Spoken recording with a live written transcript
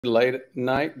late at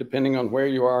night, depending on where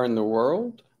you are in the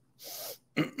world.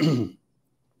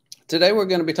 Today, we're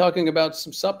going to be talking about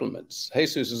some supplements.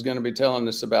 Jesus is going to be telling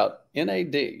us about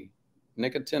NAD,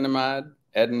 nicotinamide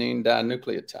adenine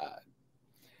dinucleotide.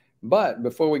 But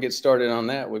before we get started on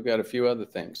that, we've got a few other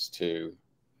things to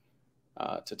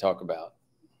talk about.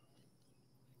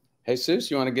 Jesus,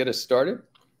 you want to get us started?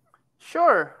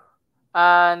 Sure.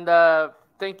 And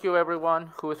thank you,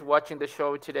 everyone who is watching the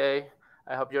show today.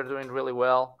 I hope you're doing really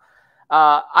well.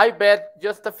 I bet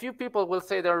just a few people will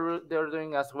say they're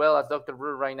doing as well as Dr.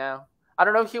 Brewer right now. I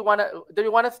don't know if you want to. Do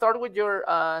you want to start with your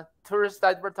tourist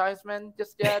advertisement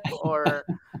just yet, or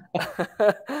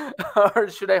or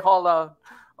should I hold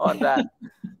on that?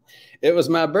 It was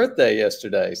my birthday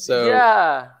yesterday, so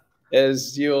Yeah.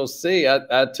 as you'll see,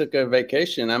 I took a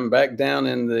vacation. I'm back down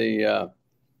in the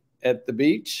at the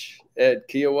beach at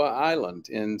Kiowa Island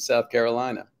in South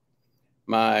Carolina.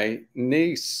 My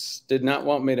niece did not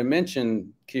want me to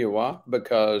mention Kiowa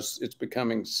because it's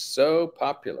becoming so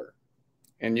popular,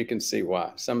 and you can see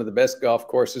why. Some of the best golf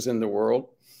courses in the world.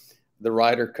 The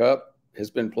Ryder Cup has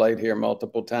been played here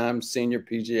multiple times, Senior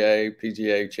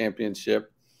PGA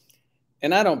Championship.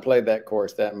 And I don't play that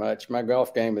course that much. My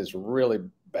golf game is really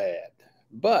bad.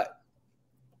 But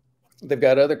they've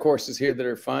got other courses here that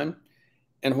are fun.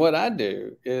 And what I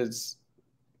do is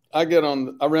I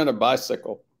rent a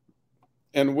bicycle,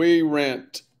 and we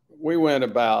went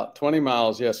about 20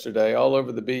 miles yesterday all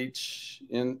over the beach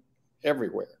in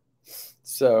everywhere.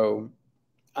 So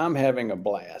I'm having a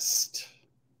blast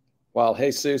while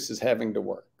Jesus is having to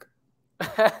work.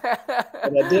 But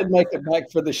I did make it back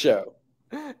for the show.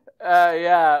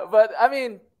 Yeah, but I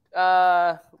mean,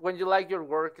 when you like your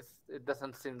work, it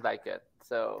doesn't seem like it.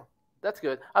 So that's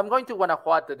good. I'm going to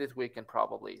Guanajuato this weekend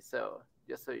probably. So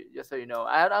just so you know,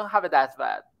 I don't have it as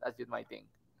bad as you might think.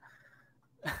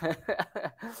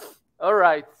 All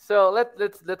right, so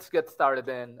let's get started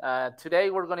then. Today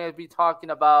we're going to be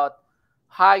talking about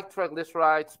high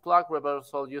triglycerides, plaque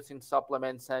reversal using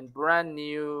supplements, and brand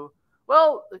new.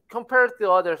 Well, compared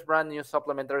to others, brand new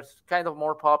supplement, there's kind of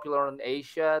more popular in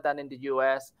Asia than in the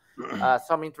US.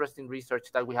 Some interesting research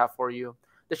that we have for you.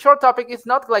 The short topic is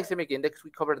not glycemic index.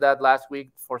 We covered that last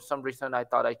week. For some reason, I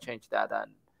thought I changed that,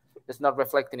 and it's not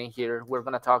reflecting in here. We're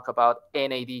going to talk about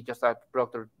NAD, just like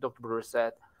Dr. Brewer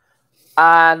said.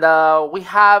 And we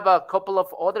have a couple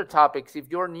of other topics. If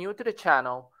you're new to the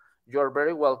channel, you're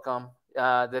very welcome.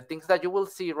 The things that you will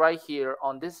see right here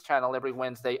on this channel every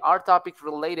Wednesday are topics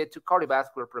related to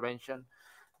cardiovascular prevention,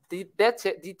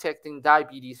 detecting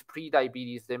diabetes,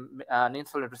 pre-diabetes, and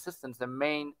insulin resistance, the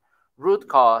main root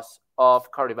cause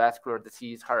of cardiovascular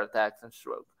disease, heart attacks, and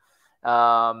stroke.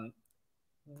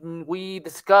 We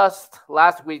discussed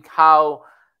last week how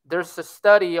there's a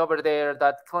study over there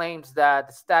that claims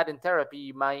that statin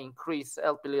therapy might increase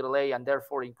Lp(a) and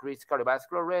therefore increase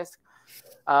cardiovascular risk.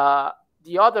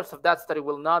 The authors of that study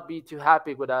will not be too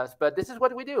happy with us, but this is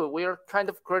what we do. We're kind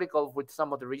of critical with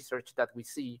some of the research that we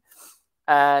see,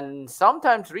 and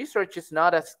sometimes research is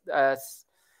not as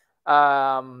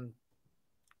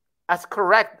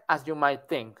correct as you might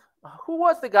think. Who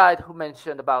was the guy who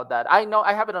mentioned about that? I know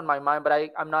I have it on my mind,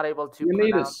 but I'm not able to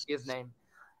pronounce his name.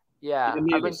 Yeah, Isn't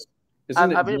it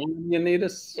John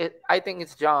Ioannidis? I think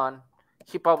it's John.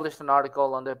 He published an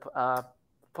article on the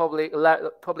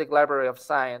public library of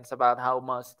science about how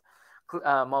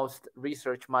most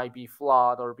research might be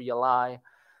flawed or be a lie,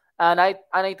 and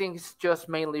I think it's just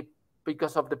mainly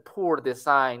because of the poor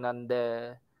design and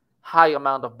the high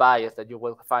amount of bias that you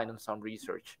will find in some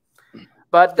research.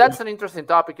 But that's an interesting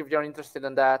topic if you're interested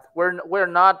in that. We're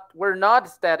not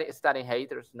statin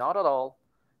haters, not at all.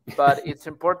 But it's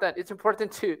important. It's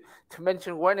important to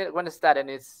mention when a statin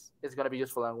is going to be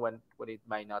useful and when it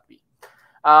might not be.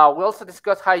 We also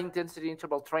discussed high intensity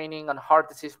interval training and heart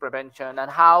disease prevention, and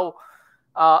how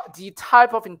the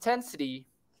type of intensity,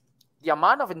 the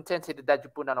amount of intensity that you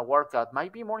put on a workout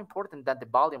might be more important than the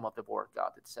volume of the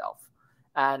workout itself.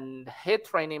 And HIIT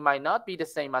training might not be the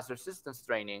same as resistance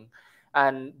training.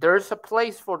 And there's a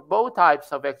place for both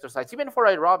types of exercise, even for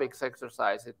aerobics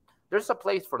exercise. There's a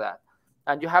place for that.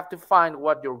 And you have to find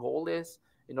what your goal is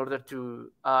in order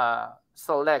to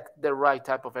select the right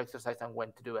type of exercise and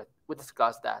when to do it. We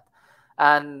discussed that.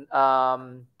 And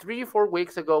 3 or 4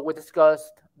 weeks ago, we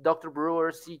discussed Dr.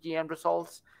 Brewer's CGM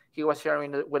results. He was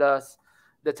sharing with us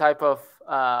the type of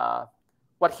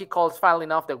what he calls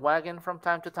falling off the wagon from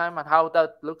time to time and how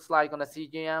that looks like on a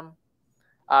CGM.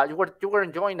 You were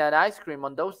enjoying that ice cream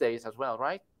on those days as well,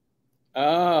 right?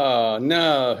 Oh,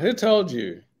 no. Who told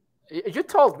you? You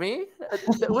told me.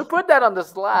 We put that on the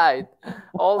slide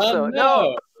also.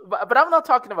 No, but I'm not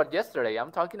talking about yesterday.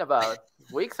 I'm talking about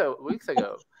weeks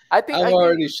ago. I think I've I think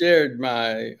already shared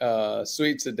my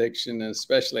sweets addiction, and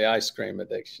especially ice cream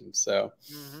addiction. So,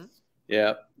 hmm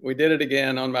yeah, we did it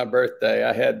again on my birthday.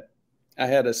 I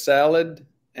had a salad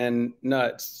and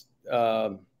nuts,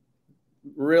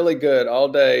 really good all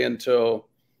day until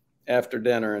after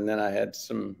dinner, and then I had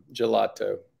some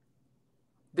gelato.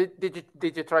 did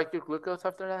you track your glucose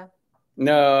after that?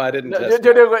 No, I didn't No, test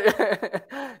you my. didn't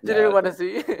you didn't No, want to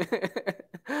see.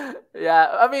 Yeah,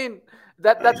 I mean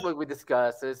that's what we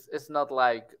discussed. It's not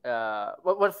like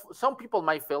some people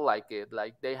might feel like it,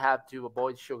 like they have to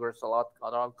avoid sugars a lot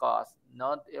at all costs.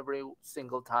 Not every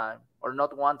single time, or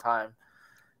not one time.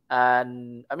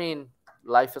 And I mean,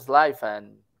 life is life,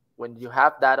 and when you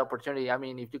have that opportunity, I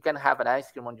mean, if you can have an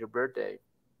ice cream on your birthday,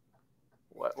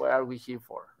 what are we here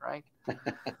for, right?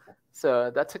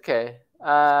 So that's okay.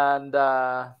 And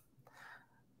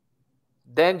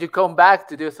then you come back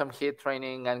to do some HIIT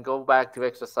training and go back to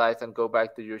exercise and go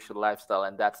back to your usual lifestyle,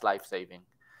 and that's life saving.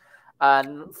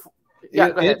 And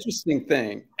yeah, go ahead. interesting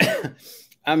thing.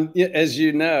 As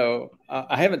you know,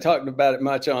 I haven't talked about it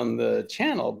much on the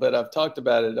channel, but I've talked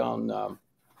about it on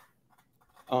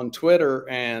Twitter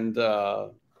and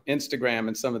Instagram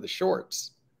and some of the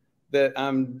shorts. That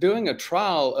I'm doing a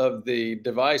trial of the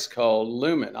device called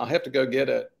Lumen. I'll have to go get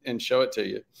it and show it to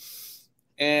you.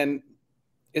 And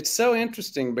it's so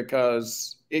interesting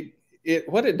because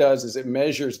what it does is it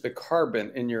measures the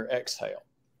carbon in your exhale.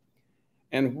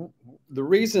 And the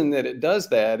reason that it does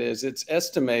that is it's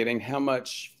estimating how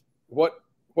much, what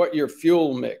your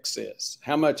fuel mix is,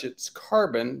 how much it's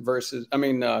carbon versus,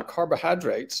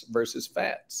 carbohydrates versus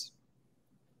fats.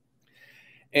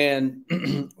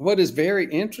 And what is very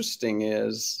interesting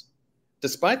is,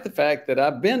 despite the fact that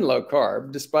I've been low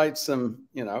carb, despite some,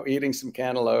 eating some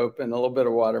cantaloupe and a little bit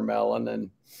of watermelon and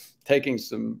taking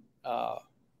some carb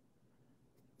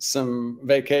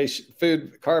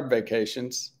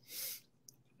vacations,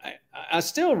 I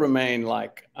still remain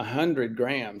like 100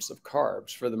 grams of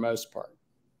carbs for the most part.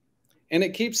 And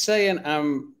it keeps saying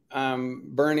I'm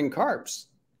burning carbs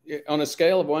on a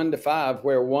scale of 1 to 5,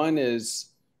 where 1 is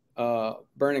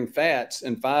burning fats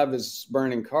and 5 is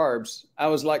burning carbs. I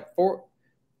was like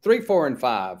 3, 4, and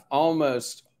 5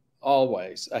 almost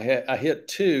always. I hit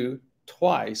 2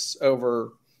 twice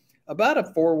over about a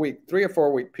 3 or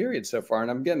 4 week period so far,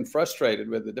 and I'm getting frustrated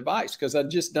with the device because I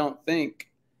just don't think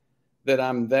that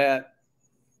I'm that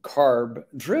carb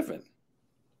driven.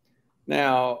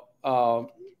 Now,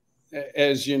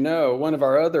 as you know, one of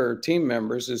our other team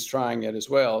members is trying it as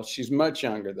well. She's much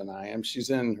younger than I am. She's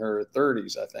in her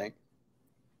 30s, I think.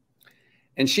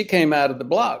 And she came out of the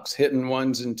blocks hitting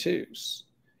 1s and 2s.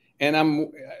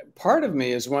 And part of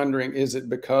me is wondering, is it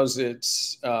because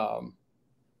it's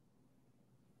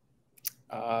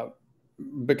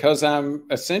because I'm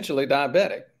essentially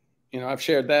diabetic? I've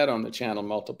shared that on the channel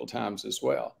multiple times as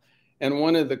well. And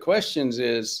one of the questions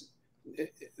is,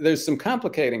 there's some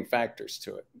complicating factors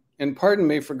to it. And pardon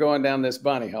me for going down this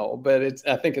bunny hole, but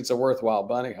I think it's a worthwhile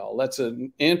bunny hole. That's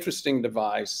an interesting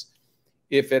device.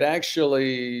 If it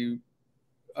actually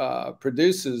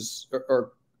produces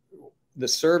or the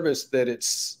service that it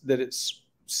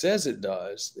says it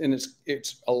does, and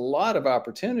it's a lot of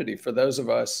opportunity for those of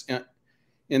us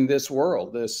in this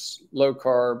world, this low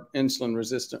carb, insulin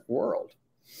resistant world.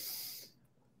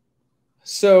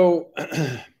 So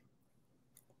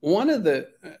one of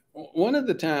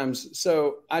the times,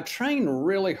 so I train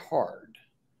really hard,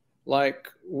 like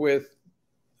with,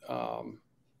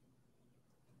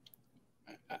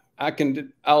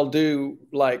 I'll do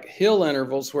like hill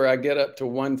intervals where I get up to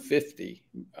 150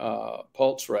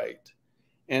 pulse rate.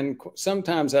 And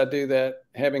sometimes I do that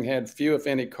having had few, if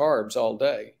any, carbs all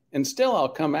day. And still I'll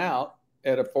come out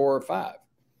at a 4 or 5.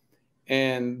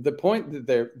 And the point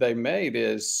that they made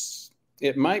is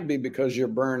it might be because you're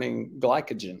burning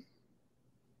glycogen.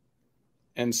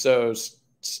 And so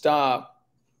stop,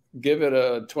 give it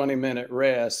a 20-minute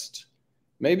rest,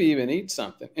 maybe even eat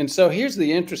something. And so here's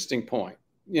the interesting point.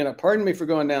 Pardon me for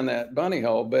going down that bunny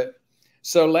hole, but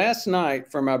so last night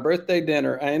for my birthday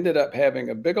dinner, I ended up having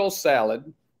a big old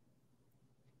salad,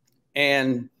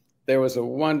 and there was a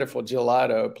wonderful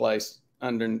gelato place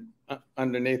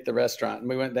underneath the restaurant. And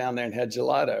we went down there and had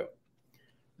gelato.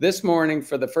 This morning,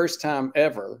 for the first time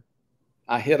ever,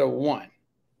 I hit a 1.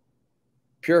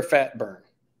 Pure fat burn.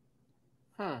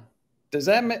 Does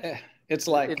that make, it's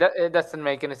like... It doesn't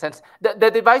make any sense.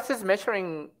 The device is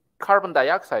measuring carbon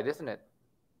dioxide, isn't it?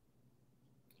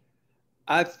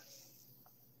 I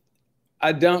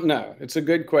don't know. It's a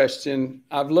good question.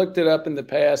 I've looked it up in the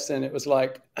past, and it was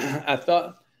like, I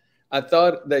thought I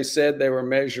thought they said they were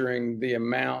measuring the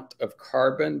amount of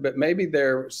carbon, but maybe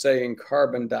they're saying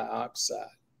carbon dioxide.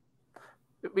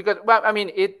 Because, well, I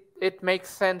mean, it makes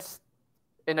sense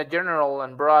in a general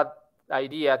and broad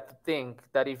idea to think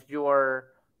that if you are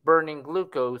burning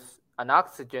glucose and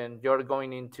oxygen, you're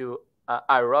going into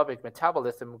aerobic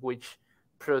metabolism, which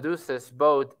produces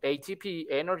both ATP,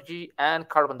 energy, and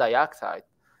carbon dioxide.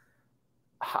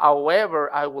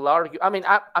 However, I will argue, I mean,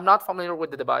 I'm not familiar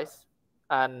with the device,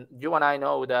 and you and I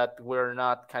know that we're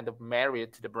not kind of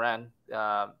married to the brand.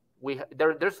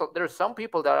 There's some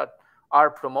people that are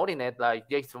promoting it, like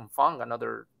Jason Fung and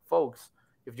other folks,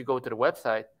 if you go to the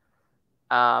website.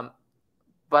 Um,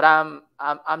 but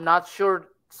I'm not sure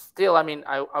still. I mean,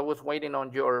 I was waiting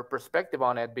on your perspective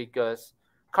on it because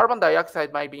carbon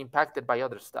dioxide might be impacted by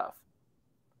other stuff.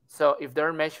 So if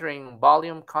they're measuring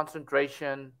volume,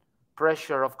 concentration,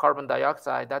 pressure of carbon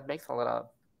dioxide, that makes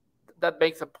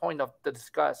a point of to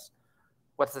discuss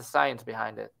what's the science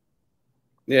behind it.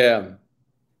 Yeah.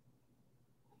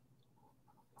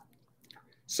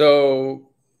 So,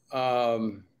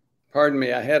 pardon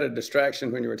me, I had a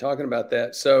distraction when you were talking about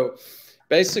that. So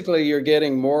basically you're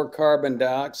getting more carbon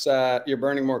dioxide, you're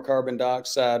burning more carbon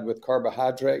dioxide with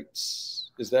carbohydrates.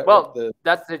 Is that Well, what the...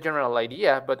 that's the general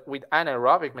idea, but with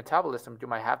anaerobic metabolism, you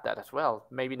might have that as well.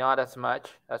 Maybe not as much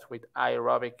as with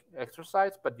aerobic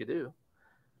exercise, but you do.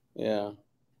 Yeah.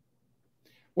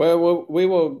 Well,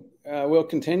 we'll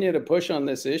continue to push on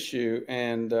this issue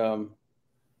and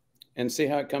see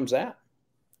how it comes out.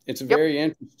 It's a very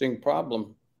interesting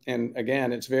problem, and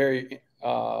again, it's very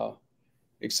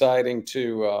exciting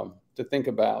to think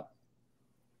about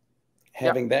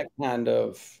having that kind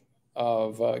of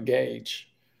gauge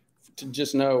to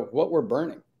just know what we're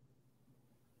burning.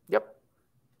 Yep.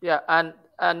 Yeah, and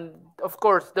of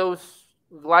course those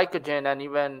glycogen and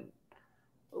even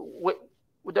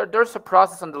there's a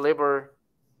process on the liver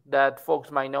that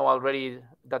folks might know already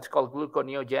that's called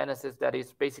gluconeogenesis. That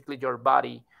is basically your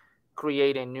body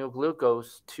creating new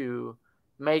glucose to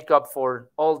make up for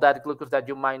all that glucose that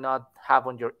you might not have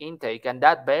on your intake, and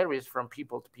that varies from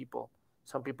people to people.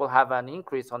 Some people have an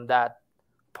increase on that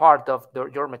part of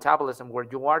your metabolism where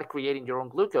you are creating your own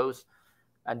glucose,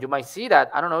 and you might see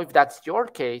that. I don't know if that's your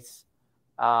case,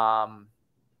 but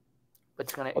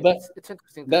it's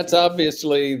interesting. That's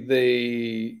obviously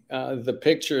the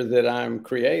picture that I'm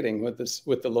creating with the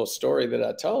little story that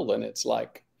I told, and it's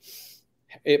like,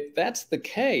 if that's the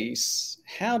case,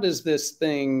 how does this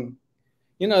thing,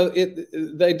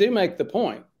 they do make the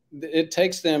point. It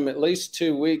takes them at least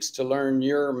 2 weeks to learn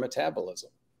your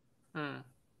metabolism. And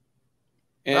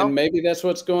maybe that's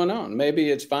what's going on.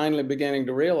 Maybe it's finally beginning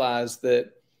to realize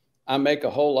that I make a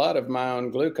whole lot of my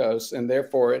own glucose, and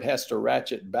therefore it has to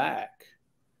ratchet back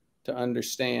to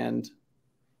understand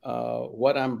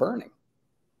what I'm burning.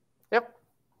 Yep.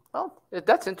 Well,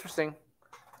 that's interesting.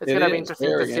 It's going to be interesting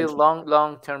to see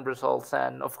long-term results.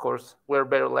 And of course, we're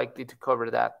very likely to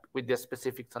cover that with the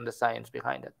specifics on the science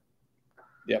behind it.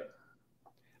 Yep.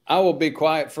 I will be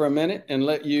quiet for a minute and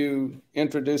let you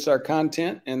introduce our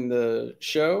content in the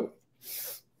show.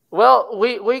 Well,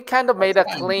 we kind of made a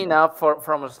cleanup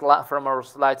from our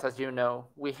slides, as you know.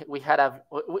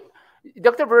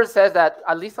 Dr. Brewer says that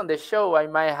at least on the show, I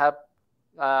might have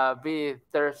be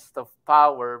thirst of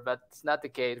power, but it's not the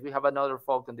case. We have another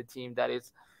folk on the team that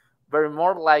is very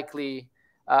more likely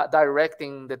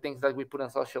directing the things that we put on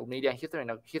social media. He's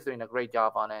doing a great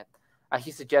job on it. And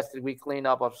he suggested we clean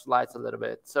up our slides a little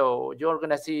bit. So you're going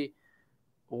to see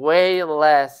way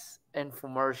less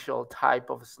infomercial type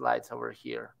of slides over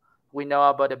here. We know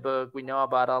about the book. We know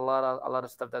about a lot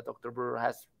of stuff that Dr. Brewer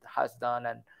has done.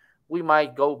 And we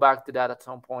might go back to that at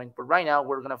some point. But right now,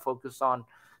 we're going to focus on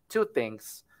two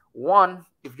things. One,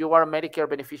 if you are a Medicare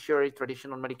beneficiary,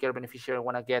 traditional Medicare beneficiary,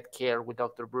 want to get care with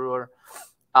Dr. Brewer,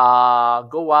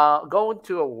 go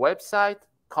to a website,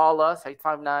 call us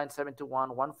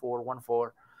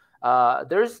 859-721-1414.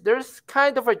 There's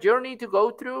kind of a journey to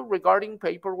go through regarding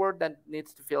paperwork that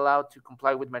needs to fill out to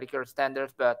comply with Medicare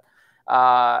standards, but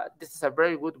this is a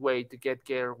very good way to get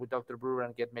care with Dr. Brewer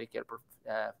and get Medicare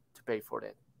to pay for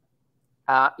it.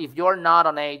 If you're not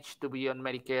on age to be on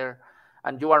Medicare,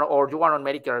 and you are on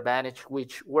Medicare Advantage,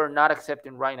 which we're not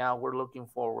accepting right now, we're looking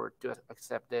forward to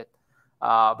accept it.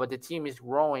 But the team is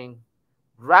growing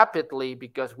rapidly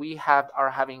because we are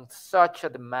having such a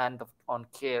demand on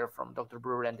care from Dr.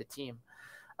 Brewer and the team.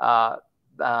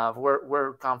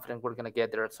 We're confident we're going to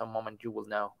get there at some moment. You will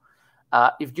know.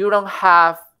 If you don't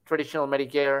have traditional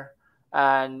Medicare,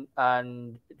 and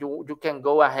you can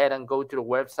go ahead and go to the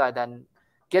website and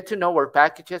get to know our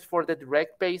packages for the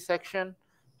direct pay section.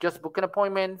 Just book an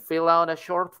appointment, fill out a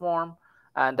short form,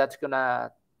 and that's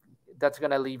gonna that's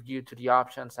going to leave you to the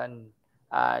options, and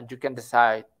you can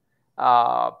decide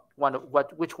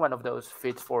which one of those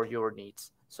fits for your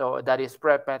needs. So that is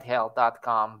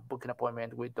prepmedhealth.com. Book an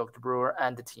appointment with Dr. Brewer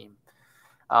and the team.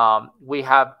 We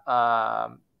have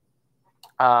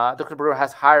Dr. Brewer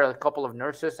has hired a couple of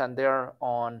nurses, and they're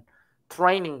on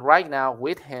training right now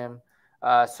with him,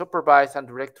 supervised and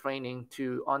direct training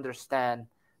to understand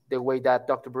the way that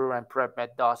Dr. Brewer and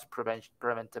PrepMed does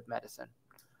preventive medicine.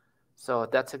 So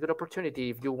that's a good opportunity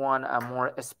if you want a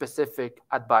more specific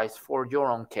advice for your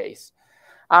own case.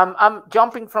 I'm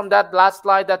jumping from that last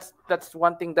slide. That's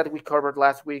one thing that we covered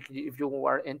last week. If you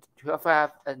are in, if I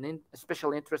have a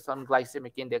special interest on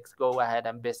glycemic index, go ahead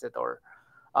and visit our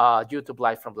YouTube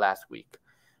live from last week.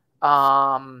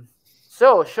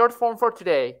 So short form for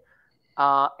today,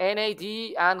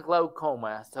 NAD and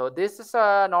glaucoma. So this is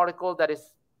an article that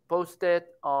is posted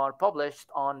or published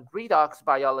on Redox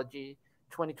Biology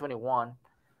 2021.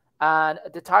 And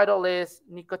the title is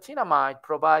Nicotinamide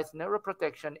Provides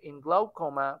Neuroprotection in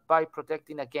Glaucoma by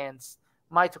Protecting Against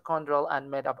Mitochondrial and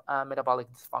Metabolic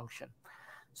Dysfunction.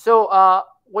 So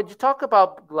when you talk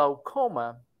about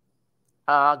glaucoma,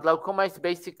 glaucoma is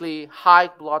basically high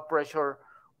blood pressure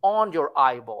on your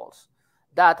eyeballs.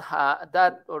 That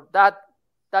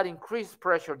increased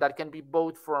pressure that can be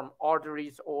both from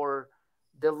arteries or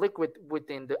the liquid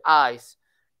within the eyes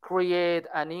create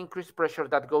an increased pressure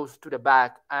that goes to the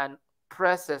back and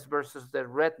presses versus the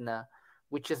retina,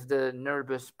 which is the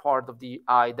nervous part of the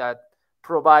eye that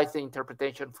provides the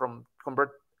interpretation from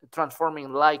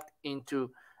transforming light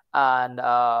into an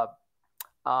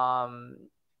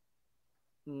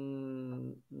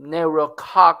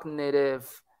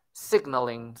neurocognitive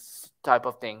signaling type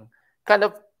of thing, kind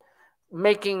of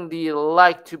making the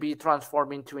light to be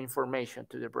transformed into information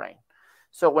to the brain.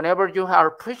 So whenever you are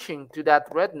pushing to that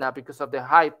retina because of the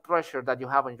high pressure that you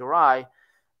have on your eye,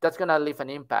 that's going to leave an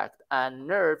impact. And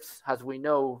nerves, as we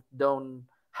know, don't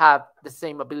have the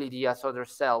same ability as other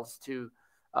cells to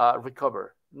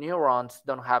recover. Neurons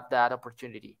don't have that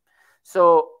opportunity.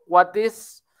 So what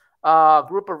this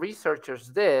group of researchers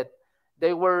did,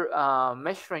 they were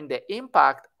measuring the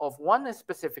impact of one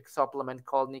specific supplement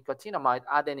called nicotinamide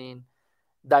adenine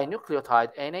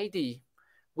dinucleotide, NAD,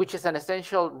 which is an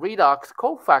essential redox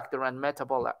cofactor and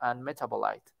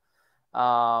metabolite.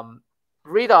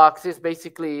 Redox is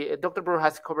basically, Dr. Brewer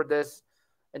has covered this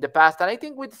in the past, and I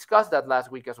think we discussed that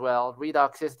last week as well.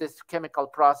 Redox is this chemical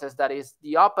process that is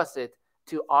the opposite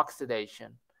to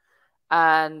oxidation,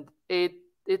 and it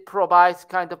provides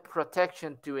kind of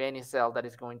protection to any cell that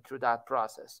is going through that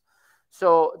process.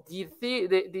 So the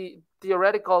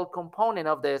theoretical component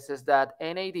of this is that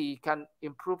NAD can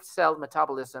improve cell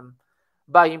metabolism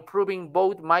by improving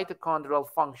both mitochondrial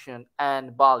function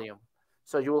and volume.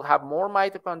 So you will have more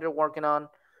mitochondria working on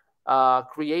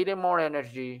creating more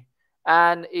energy,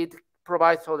 and it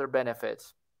provides other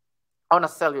benefits on a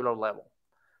cellular level.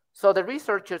 So the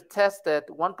researchers tested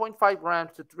 1.5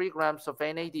 grams to 3 grams of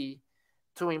NAD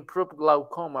to improve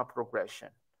glaucoma progression.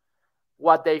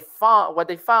 What they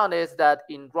found is that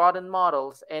in rodent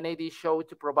models, NAD showed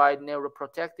to provide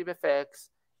neuroprotective effects,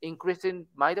 increasing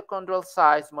mitochondrial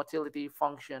size, motility,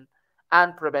 function,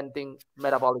 and preventing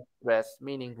metabolic stress,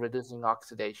 meaning reducing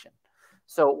oxidation.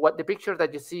 So what the picture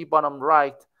that you see bottom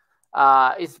right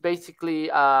is basically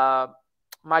a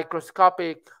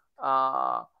microscopic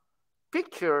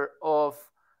picture of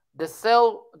the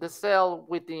cell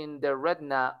within the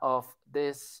retina of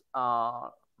this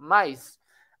mice,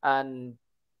 and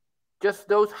just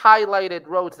those highlighted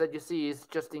roads that you see is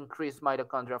just increased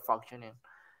mitochondrial functioning.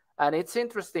 And it's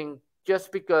interesting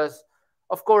just because,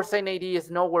 of course, NAD is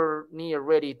nowhere near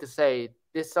ready to say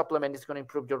this supplement is going to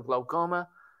improve your glaucoma.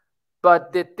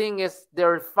 But the thing is,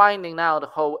 they're finding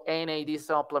out how NAD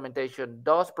supplementation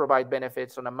does provide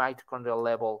benefits on a mitochondrial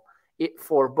level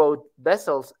for both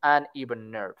vessels and even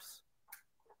nerves.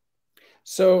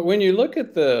 So when you look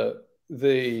at the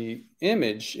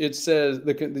image, it says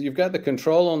you've got the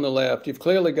control on the left. You've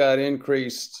clearly got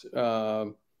increased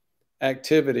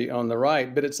activity on the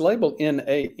right, but it's labeled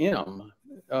NAM.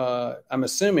 I'm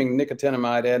assuming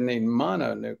nicotinamide adenine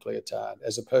mononucleotide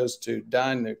as opposed to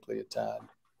dinucleotide.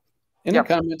 Any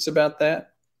comments about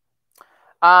that?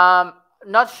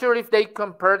 Not sure if they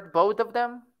compared both of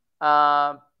them,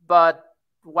 but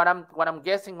what I'm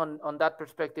guessing on that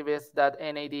perspective is that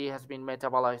NAD has been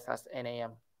metabolized as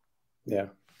NAM. Yeah.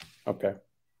 Okay.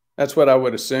 That's what I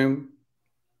would assume,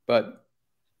 but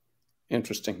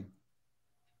interesting.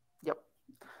 Yep.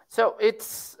 So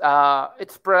it's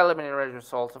preliminary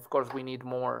results. Of course, we need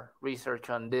more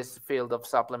research on this field of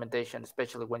supplementation,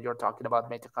 especially when you're talking about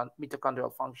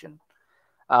mitochondrial function.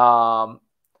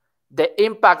 The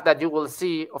impact that you will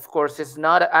see, of course, is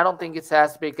not, I don't think it's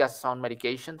as big as on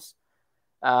medications,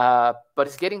 but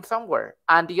it's getting somewhere.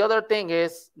 And the other thing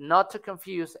is not to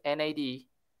confuse NAD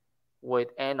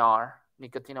with NR,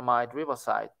 nicotinamide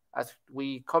riboside, as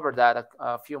we covered that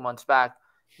a few months back.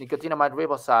 Nicotinamide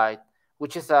riboside,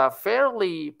 which is a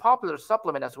fairly popular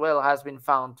supplement as well, has been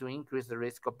found to increase the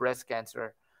risk of breast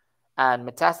cancer and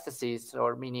metastases,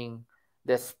 or meaning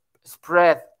the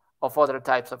spread of other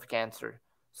types of cancer.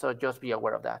 So just be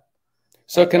aware of that.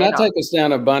 So can I take us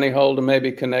down a bunny hole to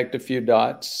maybe connect a few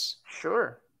dots?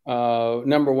 Sure.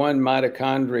 Number one,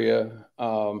 mitochondria,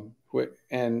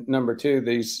 and number two,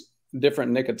 these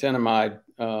different nicotinamide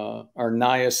are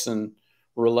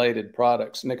niacin-related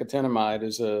products. Nicotinamide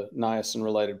is a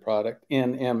niacin-related product.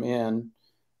 NMN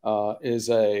is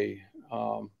a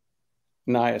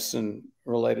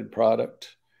niacin-related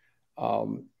product.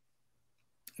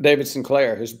 David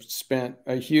Sinclair has spent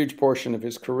a huge portion of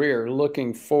his career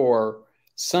looking for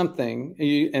something,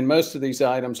 and most of these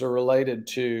items are related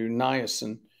to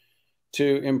niacin,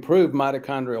 to improve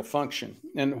mitochondrial function.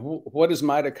 And what has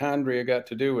mitochondria got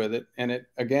to do with it? And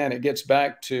it gets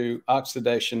back to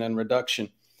oxidation and reduction.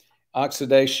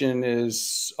 Oxidation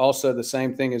is also the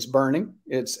same thing as burning.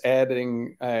 It's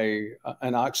adding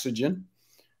an oxygen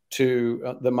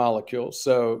to the molecule.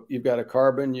 So you've got a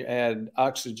carbon, you add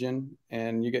oxygen,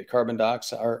 and you get carbon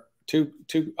dioxide, or two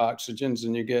oxygens,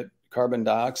 and you get carbon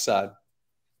dioxide.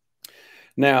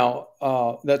 Now,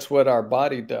 that's what our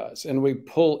body does, and we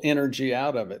pull energy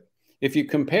out of it. If you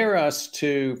compare us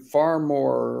to far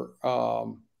more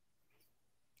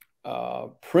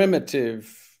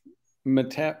primitive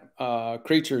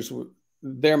creatures,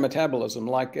 their metabolism,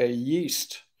 like a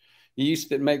yeast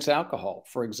that makes alcohol,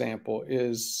 for example,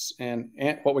 is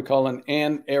what we call an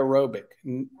anaerobic,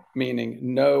 meaning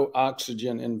no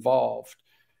oxygen involved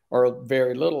or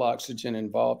very little oxygen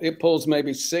involved. It pulls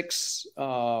maybe 6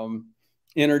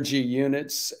 energy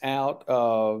units out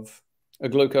of a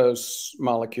glucose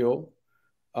molecule.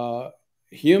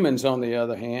 Humans, on the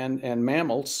other hand, and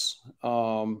mammals,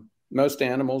 most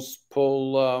animals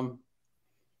can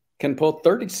pull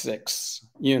 36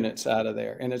 units out of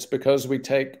there. And it's because we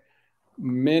take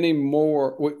many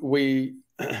more, we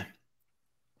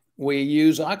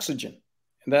use oxygen.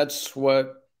 And that's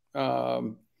what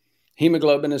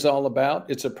hemoglobin is all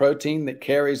about. It's a protein that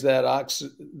carries that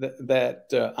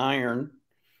iron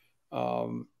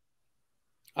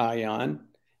ion,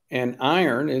 and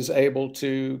iron is able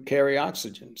to carry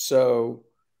oxygen. So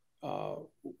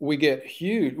we get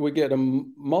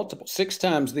multiple 6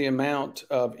 times the amount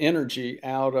of energy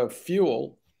out of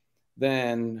fuel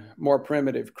than more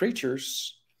primitive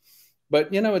creatures. But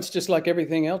it's just like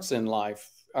everything else in life.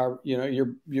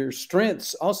 Your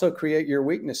strengths also create your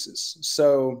weaknesses.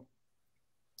 So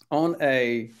on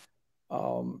an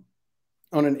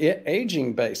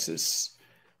aging basis,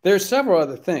 there's several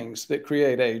other things that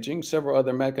create aging, several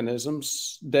other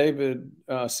mechanisms. David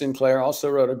Sinclair also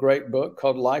wrote a great book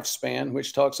called Lifespan,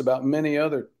 which talks about many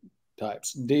other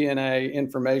types, DNA,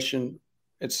 information,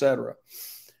 etc.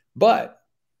 But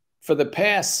for the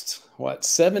past,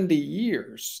 70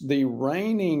 years, the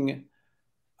reigning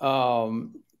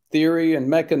theory and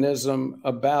mechanism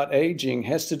about aging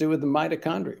has to do with the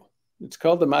mitochondrial. It's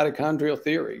called the mitochondrial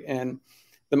theory. And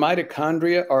the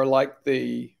mitochondria are like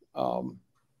the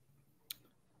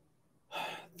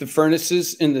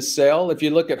furnaces in the cell. If you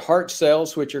look at heart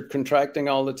cells, which are contracting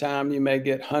all the time, you may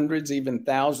get hundreds, even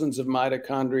thousands of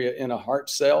mitochondria in a heart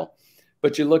cell.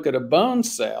 But you look at a bone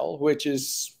cell, which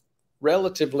is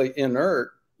relatively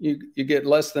inert, you get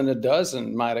less than a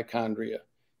dozen mitochondria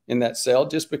in that cell,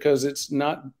 just because it's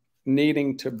not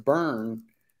needing to burn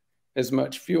as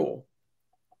much fuel.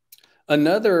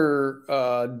 Another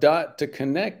dot to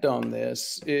connect on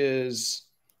this is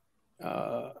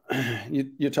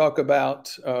you talk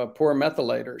about poor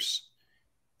methylators.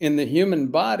 In the human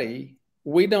body,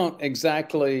 we don't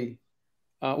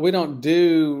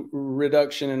do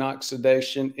reduction and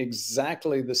oxidation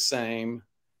exactly the same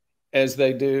as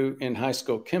they do in high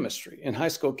school chemistry. In high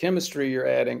school chemistry, you're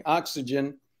adding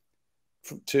oxygen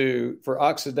for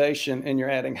oxidation, and you're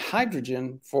adding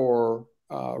hydrogen for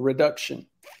reduction.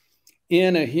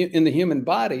 In the human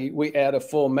body, we add a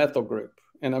full methyl group.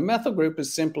 And a methyl group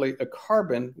is simply a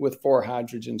carbon with 4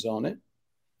 hydrogens on it.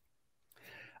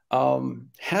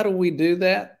 How do we do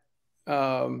that?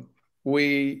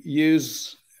 We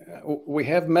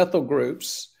have methyl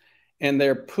groups, and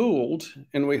they're pooled,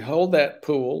 and we hold that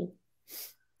pool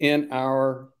in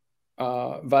our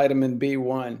vitamin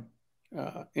B1,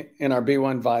 in our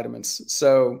B1 vitamins.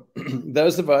 So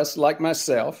those of us, like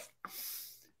myself,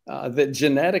 that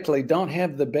genetically don't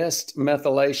have the best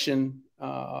methylation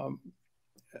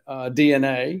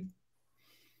DNA.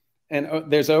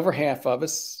 And there's over half of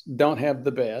us don't have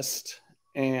the best.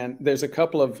 And there's a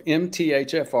couple of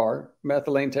MTHFR,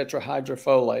 methylene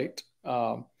tetrahydrofolate,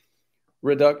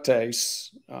 reductase,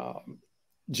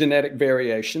 genetic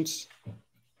variations.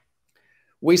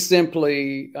 We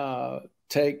simply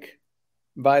take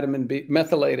vitamin B,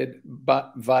 methylated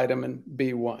vitamin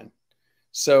B1.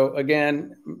 So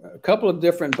again, a couple of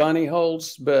different bunny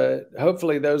holes, but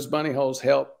hopefully those bunny holes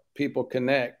help people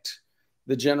connect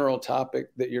the general topic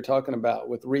that you're talking about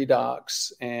with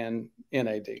redox and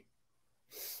NAD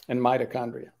and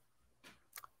mitochondria.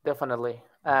 Definitely.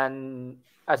 And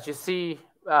as you see,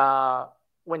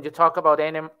 when you talk about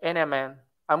NMN,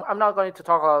 I'm not going to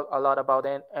talk a lot about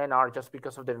NR just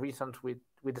because of the reasons we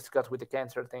discussed with the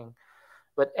cancer thing.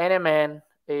 But NMN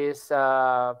is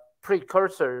a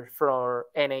precursor for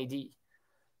NAD.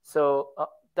 So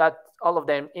that all of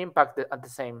them impact at the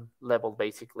same level,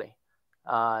 basically.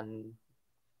 And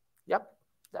yep,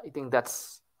 I think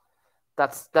that's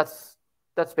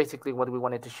basically what we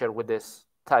wanted to share with this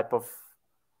type of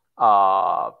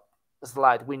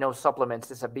slide. We know supplements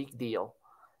is a big deal,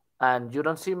 and you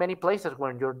don't see many places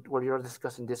where you're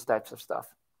discussing these types of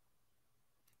stuff.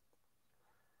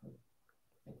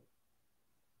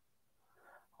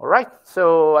 All right,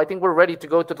 so I think we're ready to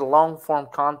go to the long form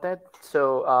content.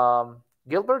 So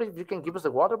Gilbert, if you can give us the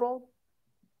water bowl.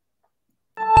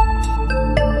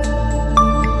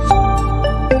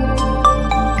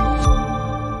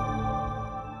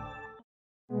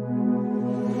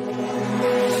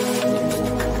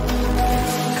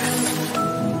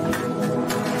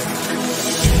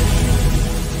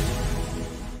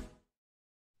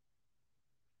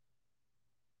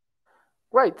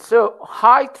 Right, so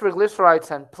high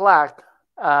triglycerides and plaque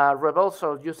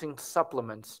reversal using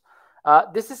supplements.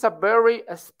 This is a very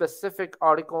specific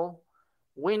article.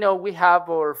 We know we have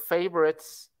our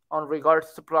favorites on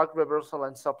regards to plaque reversal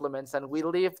and supplements, and we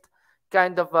lived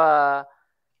kind of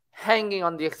hanging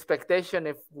on the expectation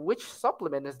of which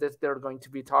supplement is this they're going to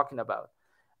be talking about.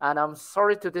 And I'm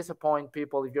sorry to disappoint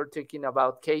people if you're thinking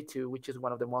about K2, which is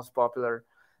one of the most popular.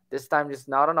 This time it's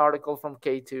not an article from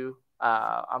K2.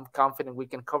 I'm confident we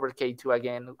can cover K2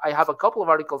 again. I have a couple of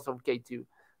articles from K2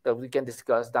 that we can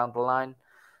discuss down the line.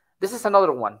 This is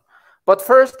another one. But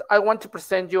first, I want to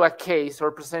present you a case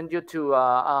or present you to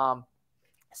a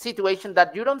situation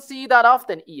that you don't see that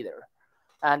often either.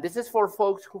 And this is for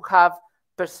folks who have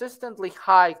persistently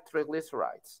high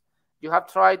triglycerides. You have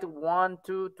tried 1,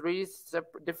 2, 3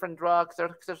 different drugs,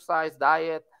 exercise,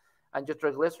 diet, and your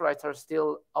triglycerides are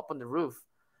still up on the roof.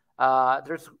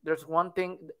 There's one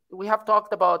thing we have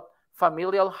talked about,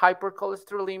 familial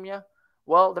hypercholesterolemia.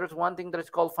 Well, there's one thing that is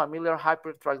called familial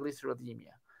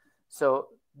hypertriglyceridemia. So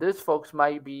these folks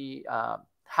might be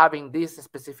having this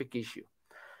specific issue.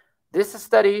 This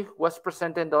study was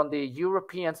presented on the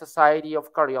European Society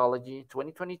of Cardiology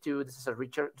 2022. This is a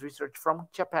research from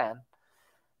Japan.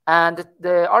 And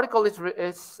the article is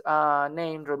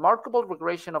named Remarkable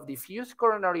Regression of Diffuse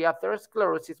Coronary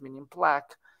Atherosclerosis, meaning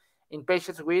plaque, in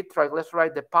patients with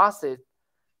triglyceride deposit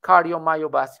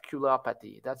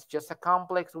cardiomyovasculopathy. That's just a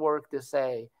complex word to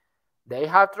say. They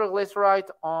have triglyceride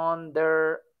on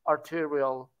their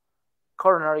arterial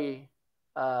coronary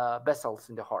vessels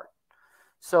in the heart.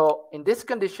 So in this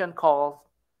condition called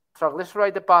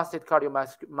triglyceride deposit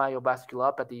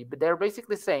cardiomyovasculopathy, but they're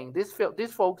basically saying these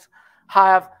folks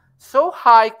have so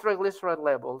high triglyceride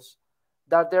levels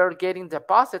that they're getting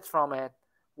deposits from it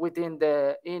within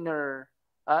the inner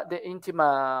the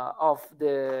intima of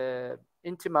the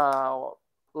intima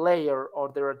layer or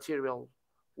the arterial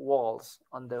walls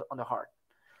on the heart,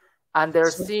 and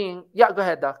they're seeing. Yeah, go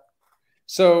ahead, Doc.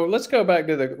 So let's go back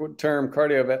to the term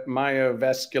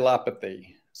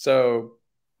cardiomyovasculopathy. So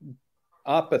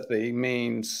apathy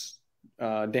means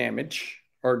damage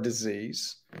or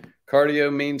disease. Cardio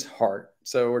means heart.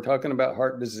 So we're talking about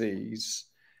heart disease.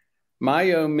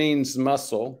 Myo means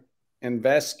muscle, and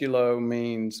vasculo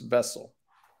means vessel.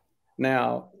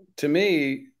 Now, to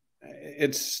me,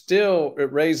 it's still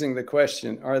raising the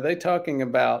question, are they talking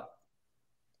about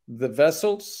the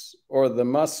vessels or the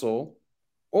muscle,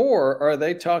 or are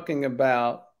they talking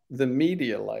about the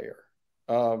media layer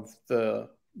of the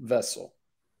vessel,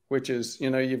 which is,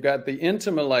 you've got the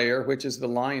intima layer, which is the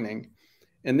lining,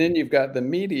 and then you've got the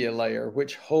media layer,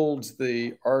 which holds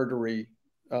the artery,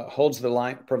 holds the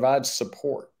line, provides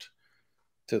support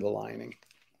to the lining.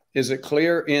 Is it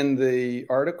clear in the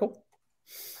article?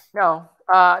 No,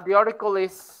 the article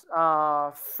is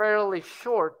fairly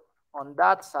short on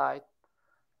that side,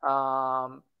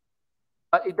 but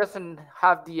it doesn't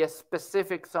have the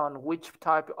specifics on which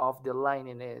type of the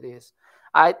lining it is.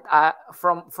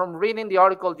 From reading the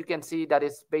article, you can see that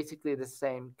it's basically the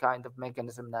same kind of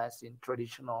mechanism as in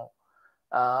traditional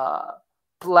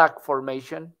plaque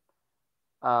formation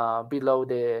below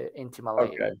the intima layer.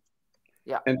 Okay.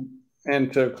 Yeah.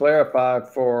 And to clarify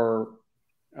for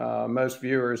most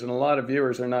viewers, and a lot of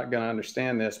viewers are not going to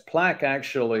understand this, plaque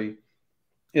actually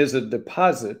is a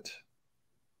deposit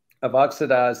of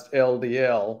oxidized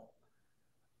LDL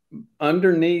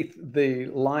underneath the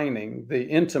lining, the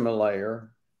intima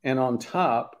layer, and on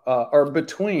top or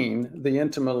between the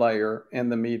intima layer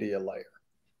and the media layer.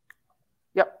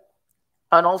 Yep.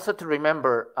 And also to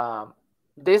remember,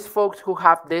 these folks who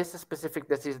have this specific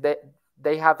disease,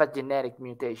 they have a genetic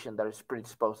mutation that is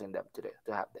predisposing them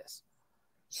to have this.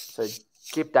 So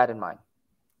keep that in mind.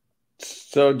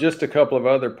 So just a couple of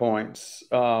other points.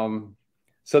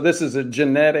 So this is a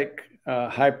genetic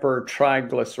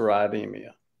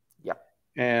hypertriglyceridemia. Yeah.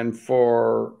 And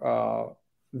for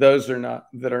those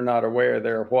that are not aware,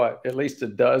 there are at least a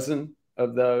dozen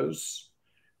of those.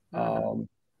 Mm-hmm.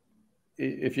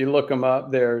 If you look them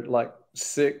up, they're like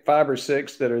 5 or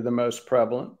 6 that are the most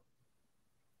prevalent.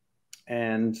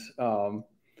 And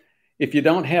if you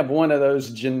don't have one of those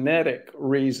genetic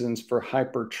reasons for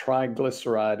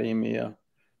hypertriglyceridemia,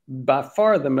 by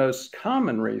far the most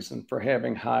common reason for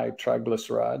having high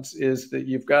triglycerides is that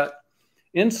you've got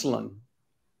insulin,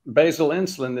 basal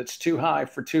insulin that's too high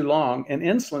for too long, and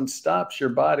insulin stops your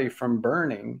body from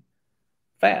burning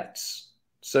fats.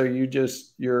 So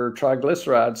your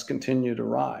triglycerides continue to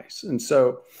rise. And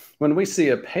so when we see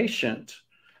a patient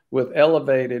with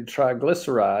elevated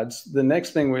triglycerides, the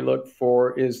next thing we look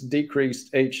for is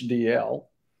decreased HDL.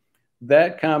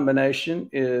 That combination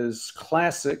is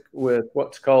classic with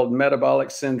what's called metabolic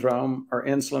syndrome or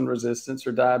insulin resistance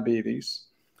or diabetes.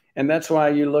 And that's why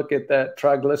you look at that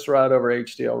triglyceride over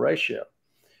HDL ratio.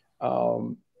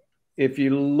 If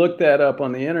you look that up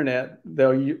on the internet,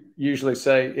 they'll usually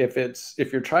say if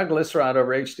your triglyceride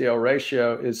over HDL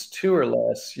ratio is 2 or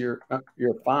less, you're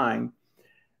fine.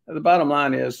 The bottom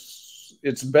line is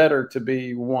it's better to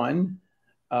be 1.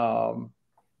 2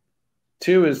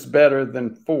 is better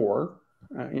than 4.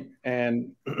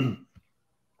 And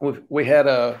we had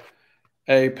a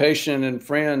patient and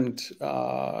friend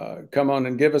come on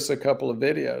and give us a couple of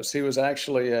videos. He was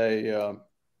actually a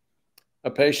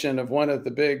patient of one of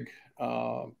the big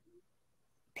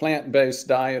plant-based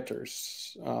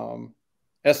dieters,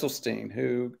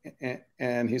 Esselstyn,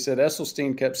 and he said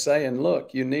Esselstyn kept saying,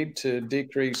 look, you need to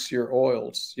decrease your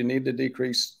oils. You need to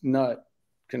decrease nut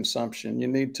consumption.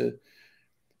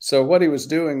 So what he was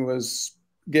doing was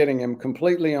getting him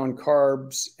completely on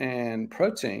carbs and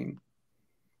protein.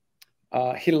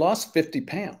 He lost 50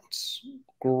 pounds.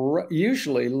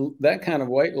 Usually that kind of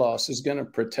weight loss is going to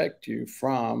protect you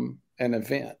from an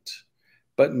event,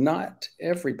 but not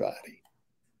everybody.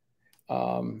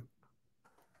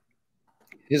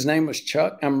 His name was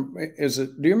Chuck. Do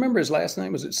you remember his last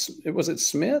name? Was it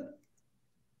Smith?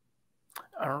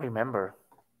 I don't remember.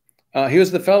 He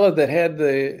was the fellow that had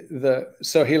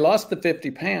so he lost the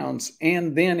 50 pounds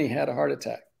and then he had a heart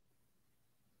attack.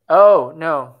 Oh,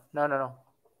 no.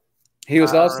 He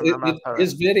was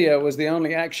his video was the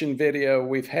only action video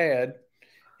we've had.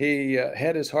 He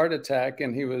had his heart attack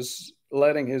and he was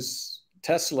letting his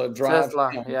Tesla drive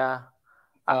him. Yeah.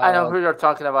 I know who you're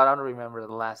talking about. I don't remember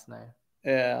the last name.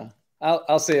 Yeah.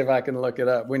 I'll see if I can look it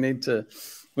up. We need to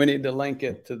link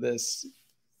it to this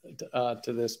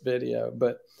video,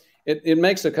 but it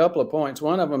makes a couple of points.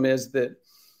 One of them is that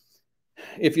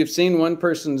if you've seen one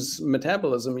person's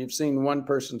metabolism, you've seen one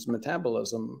person's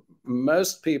metabolism.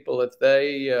 Most people, if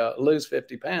they lose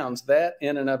 50 pounds, that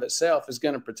in and of itself is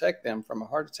going to protect them from a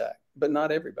heart attack, but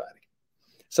not everybody.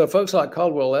 So folks like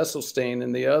Caldwell Esselstyn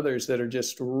and the others that are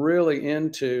just really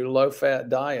into low-fat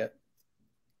diet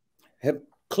have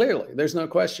clearly, there's no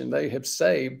question, they have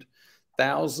saved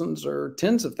thousands or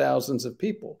tens of thousands of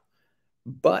people,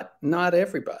 but not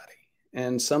everybody.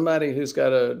 And somebody who's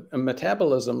got a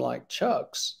metabolism like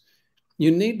Chuck's,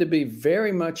 you need to be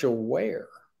very much aware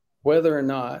whether or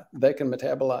not they can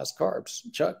metabolize carbs.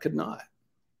 Chuck could not.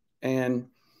 And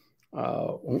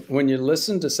when you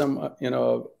listen to some,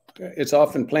 it's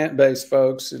often plant-based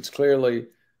folks. It's clearly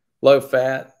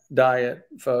low-fat diet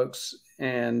folks.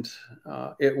 And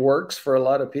it works for a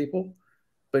lot of people.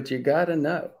 But you got to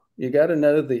know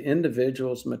the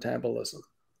individual's metabolism.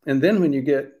 And then when you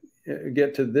get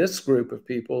to this group of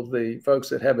people, the folks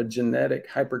that have a genetic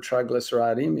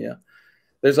hypertriglyceridemia,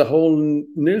 there's a whole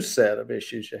new set of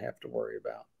issues you have to worry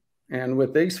about. And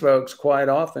with these folks, quite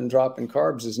often dropping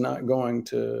carbs is not going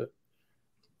to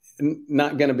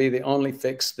be the only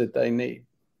fix that they need.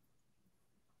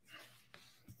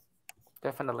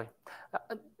 Definitely.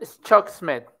 It's Chuck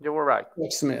Smith. You were right.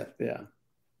 Chuck Smith, yeah.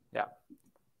 Yeah.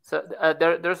 So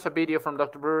there's a video from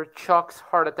Dr. Brewer. Chuck's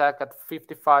heart attack at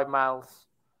 55 miles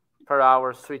per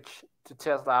hour switch to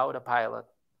Tesla autopilot.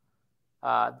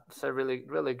 It's a really,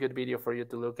 really good video for you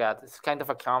to look at. It's kind of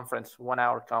a conference, 1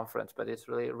 hour conference, but it's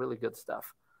really, really good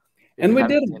stuff. And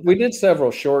we did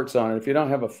several shorts on it. If you don't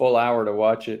have a full hour to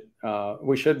watch it,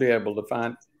 we should be able to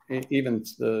find even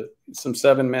some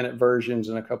 7-minute versions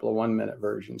and a couple of 1-minute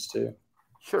versions too.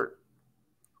 Sure,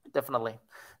 definitely.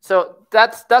 So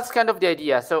that's kind of the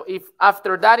idea. So if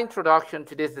after that introduction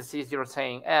to this disease, you're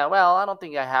saying, well, I don't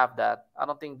think I have that. I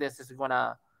don't think this is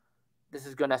gonna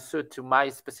suit to my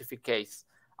specific case.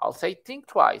 I'll say think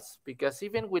twice, because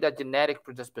even with a genetic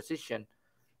predisposition,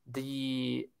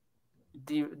 the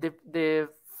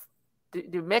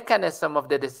mechanism of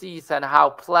the disease and how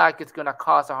plaque is going to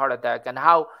cause a heart attack and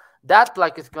how that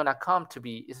plaque is going to come to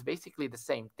be is basically the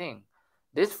same thing.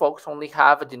 These folks only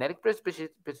have a genetic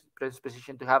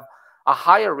predisposition to have a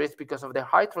higher risk because of their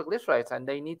high triglycerides, and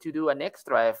they need to do an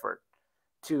extra effort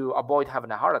to avoid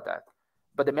having a heart attack.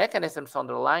 But the mechanisms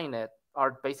underlying it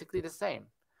are basically the same.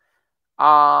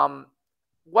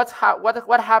 What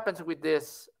happens with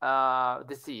this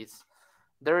disease?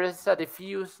 There is a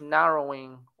diffuse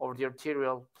narrowing of the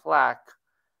arterial plaque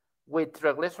with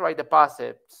triglyceride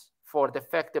deposits for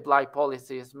defective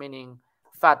lipolysis, meaning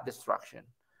fat destruction.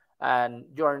 And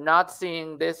you're not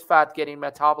seeing this fat getting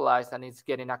metabolized and it's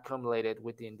getting accumulated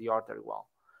within the artery wall.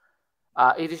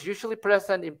 It is usually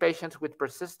present in patients with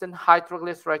persistent high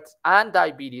triglycerides and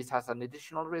diabetes as an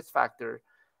additional risk factor,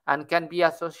 and can be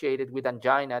associated with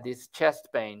angina, this chest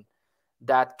pain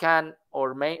that can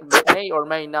or may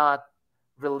not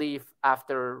relieve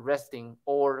after resting,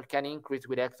 or can increase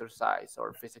with exercise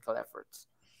or physical efforts.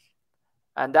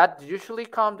 And that usually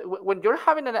comes when you're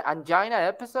having an angina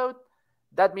episode.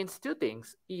 That means two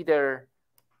things: either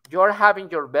you're having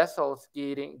your vessels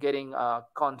getting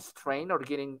constrained or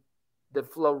getting the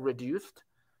flow reduced.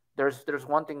 There's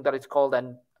one thing that is called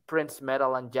an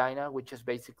Prince-Metal angina, which is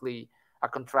basically a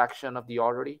contraction of the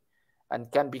artery and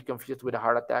can be confused with a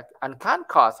heart attack and can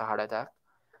cause a heart attack.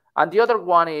 And the other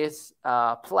one is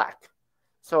plaque.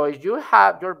 So if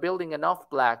you're building enough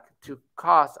plaque to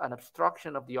cause an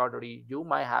obstruction of the artery, you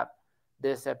might have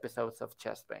these episodes of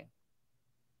chest pain.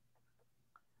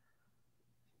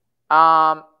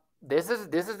 This is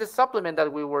the supplement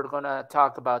that we were going to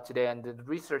talk about today, and the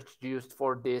research used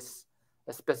for this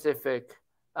specific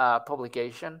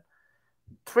publication.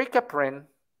 Tricaprin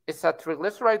is a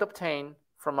triglyceride obtained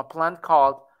from a plant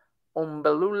called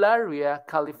Umbellularia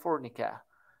californica.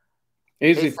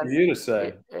 Easy for you to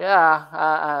say. Yeah,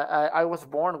 I was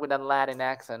born with a Latin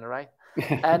accent, right?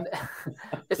 And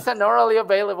it's an orally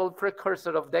available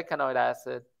precursor of decanoic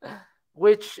acid,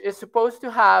 which is supposed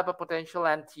to have a potential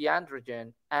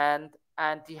anti-androgen and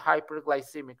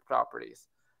anti-hyperglycemic properties.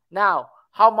 Now,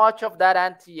 how much of that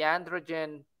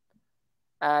anti-androgen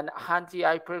and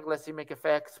anti-hyperglycemic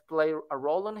effects play a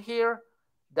role in here?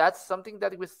 That's something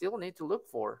that we still need to look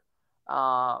for.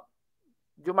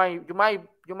 You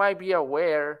might be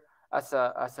aware as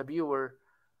a viewer,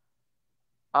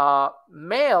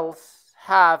 males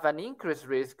have an increased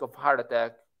risk of heart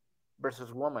attack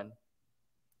versus women.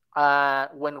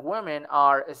 When women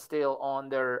are still on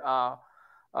their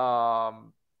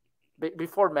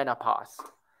before menopause.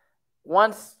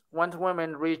 Once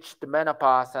women reach the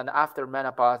menopause and after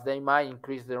menopause, they might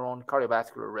increase their own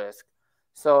cardiovascular risk.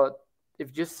 So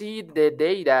if you see the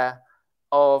data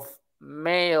of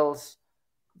males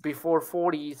before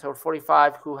 40s or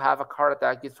 45 who have a heart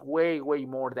attack, it's way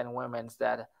more than women's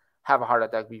that have a heart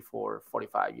attack before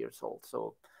 45 years old.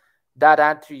 So that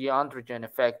anti-androgen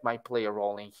effect might play a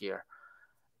role in here.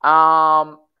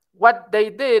 What they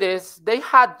did is they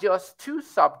had just 2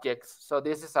 subjects. So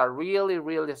this is a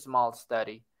really small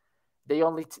study. They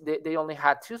only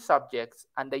had 2 subjects,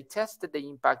 and they tested the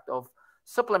impact of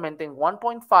supplementing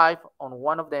 1.5 on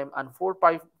one of them and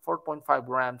 4.5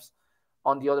 grams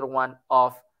on the other one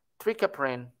of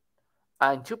tricaprin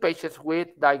in 2 patients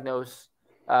with diagnosed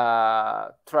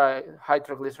high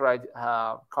triglyceride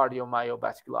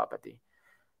cardiomyopathy.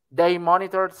 They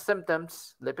monitored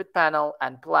symptoms, lipid panel,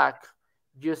 and plaque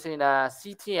using a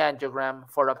CT angiogram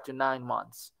for up to 9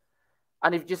 months.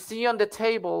 And if you see on the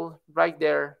table right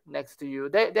there next to you,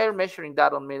 they're measuring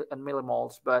that on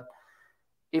millimoles. But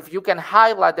if you can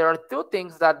highlight, there are 2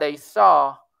 things that they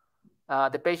saw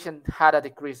the patient had a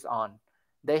decrease on.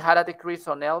 They had a decrease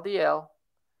on LDL.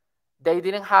 They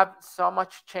didn't have so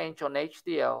much change on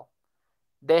HDL.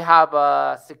 They have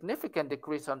a significant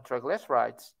decrease on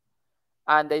triglycerides,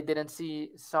 and they didn't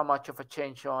see so much of a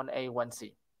change on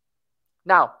A1C.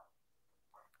 Now,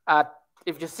 at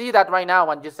if you see that right now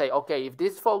and you say, okay, if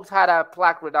these folks had a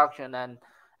plaque reduction and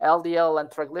LDL and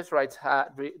triglycerides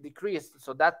decreased,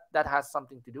 so that has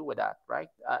something to do with that, right?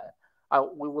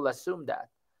 We will assume that.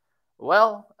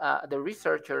 Well, the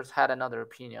researchers had another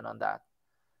opinion on that.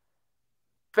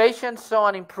 Patients saw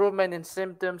an improvement in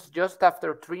symptoms just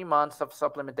after 3 months of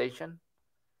supplementation.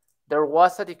 There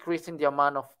was a decrease in the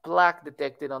amount of plaque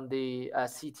detected on the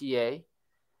CTA,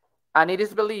 and it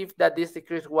is believed that this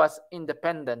decrease was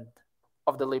independent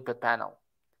of the lipid panel.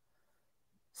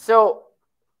 So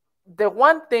the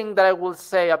one thing that I will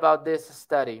say about this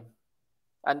study,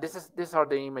 and these are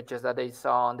the images that they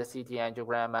saw on the CT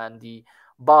angiogram and the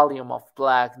volume of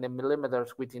plaque, the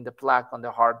millimeters within the plaque on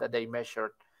the heart that they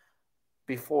measured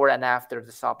before and after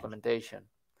the supplementation.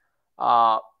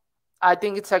 I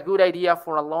think it's a good idea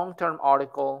for a long-term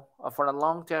article, for a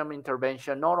long-term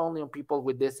intervention, not only on people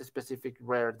with this specific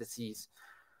rare disease.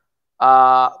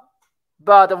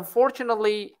 But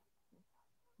unfortunately,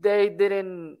 they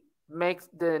didn't make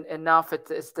enough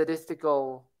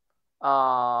statistical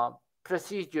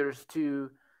procedures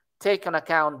to take on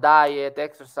account diet,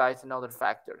 exercise, and other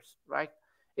factors, right?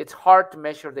 It's hard to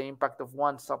measure the impact of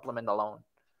one supplement alone.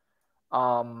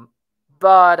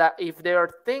 But if they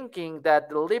are thinking that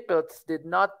the lipids did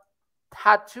not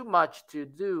have too much to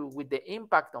do with the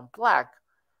impact on plaque,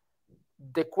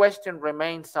 the question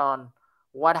remains on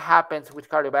what happens with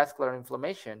cardiovascular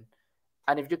inflammation.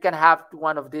 And if you can have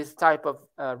one of these type of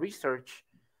research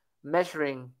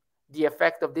measuring the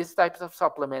effect of these types of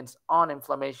supplements on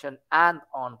inflammation and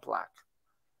on plaque.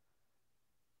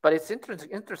 But it's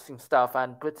interesting stuff,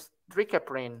 and puts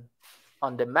Triglyceride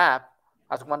on the map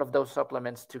as one of those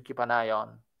supplements to keep an eye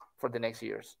on for the next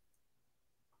years.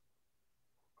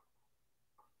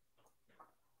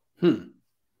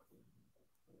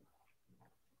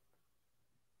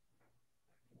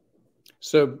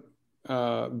 So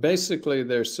basically,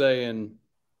 they're saying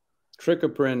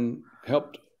Triglyceride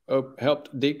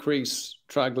helped decrease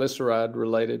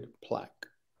triglyceride-related plaque.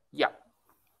 Yeah,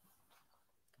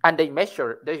 and they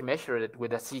measured it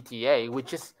with a CTA,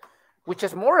 which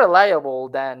is more reliable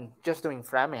than just doing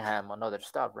Framingham and other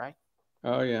stuff, right?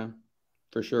 Oh yeah,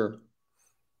 for sure.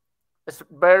 It's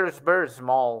very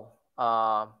small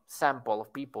sample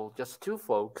of people, just 2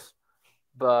 folks,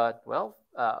 but well,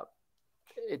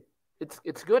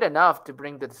 it's good enough to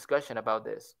bring the discussion about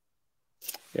this.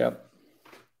 Yep.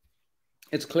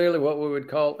 It's clearly what we would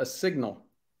call a signal.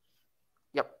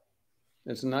 Yep.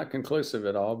 It's not conclusive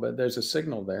at all, but there's a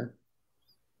signal there.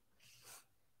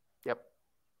 Yep.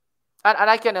 And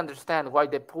I can understand why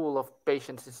the pool of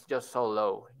patients is just so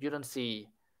low. You don't see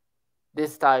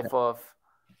this type of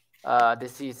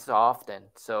disease often.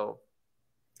 So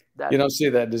you don't see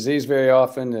that disease very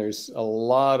often. There's a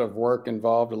lot of work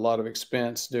involved, a lot of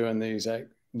expense doing these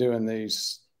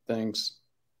things.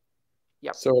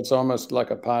 Yep. So it's almost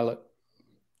like a pilot.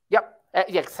 Yep.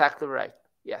 Yeah, exactly right.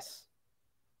 Yes.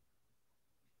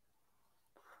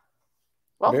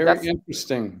 Well, very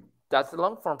interesting. That's the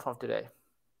long form from today.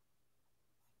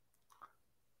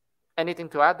 Anything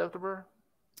to add, Dr. Brewer?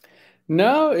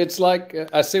 No, it's like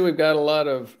I see we've got a lot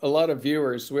of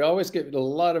viewers. We always get a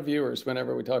lot of viewers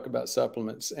whenever we talk about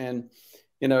supplements, and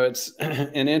it's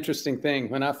an interesting thing.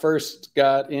 When I first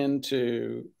got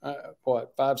into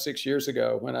 5-6 years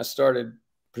ago, when I started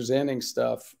presenting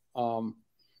stuff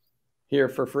here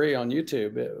for free on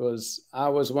YouTube, I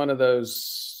was one of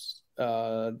those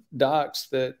docs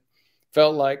that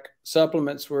felt like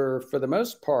supplements were, for the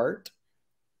most part,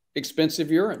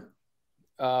 expensive urine.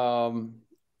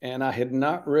 And I had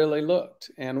not really looked.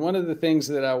 And one of the things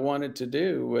that I wanted to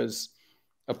do was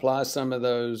apply some of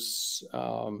those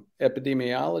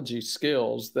epidemiology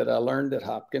skills that I learned at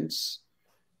Hopkins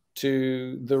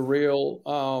to the real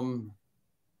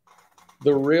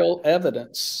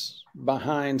evidence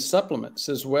behind supplements,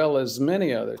 as well as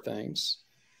many other things.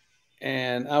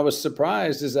 And I was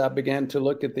surprised as I began to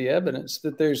look at the evidence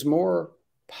that there's more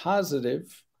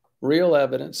positive, real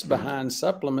evidence behind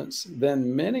supplements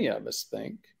than many of us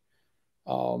think.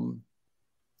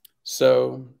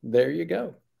 So there you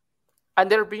go. And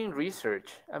they're being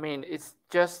researched. I mean, it's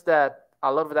just that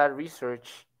a lot of that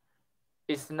research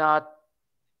is not.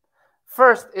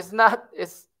 First,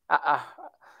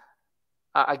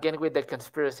 again with the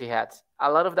conspiracy hats.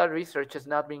 A lot of that research is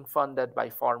not being funded by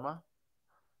pharma,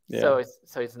 so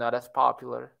it's not as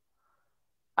popular.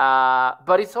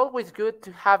 But it's always good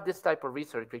to have this type of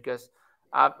research, because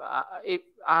I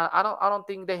don't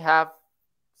think they have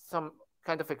some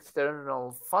kind of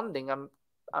external funding.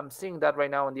 I'm seeing that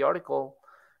right now in the article.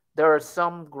 There are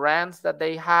some grants that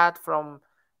they had from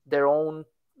their own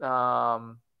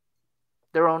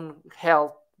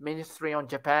health ministry on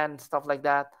Japan, stuff like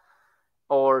that,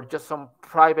 or just some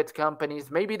private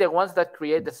companies, maybe the ones that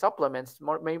create the supplements,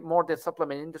 more the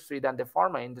supplement industry than the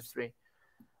pharma industry.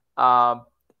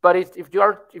 But if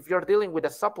you're dealing with a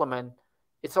supplement,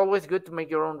 it's always good to make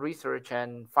your own research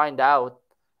and find out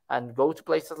and go to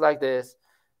places like this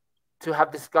to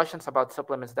have discussions about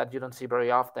supplements that you don't see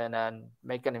very often and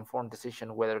make an informed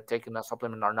decision whether taking a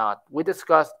supplement or not. We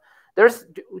covered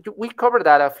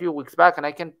that a few weeks back, and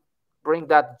I can bring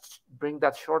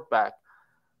that short back.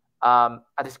 A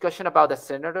discussion about a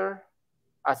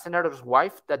senator's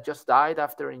wife that just died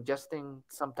after ingesting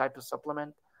some type of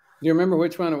supplement. Do you remember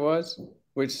which one it was?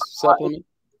 Which supplement?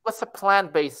 It was a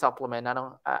plant-based supplement.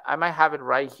 I might have it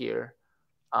right here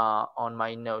on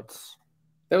my notes.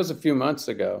 That was a few months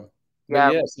ago. Yeah.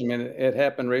 But yes, I mean, it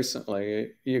happened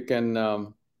recently. You can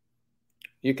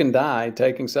die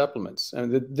taking supplements.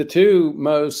 And the two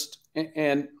most,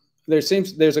 and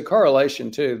there's a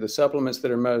correlation too. The supplements that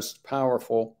are most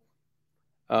powerful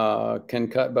can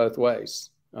cut both ways.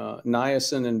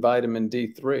 Niacin and vitamin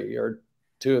D3 are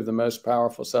two of the most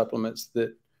powerful supplements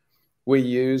that we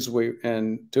use.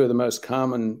 And two of the most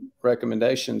common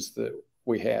recommendations that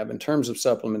we have in terms of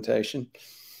supplementation.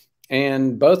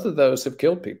 And both of those have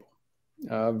killed people.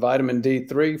 Vitamin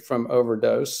D3 from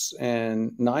overdose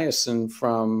and niacin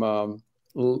from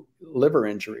liver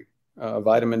injury.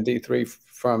 Vitamin D3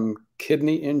 from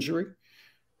kidney injury.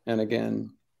 And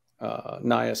again,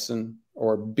 niacin,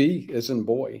 or B as in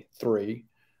boy, 3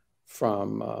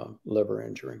 from liver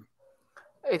injury.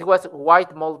 It was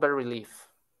white mulberry leaf.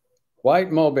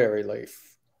 White mulberry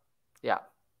leaf. Yeah.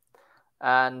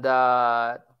 And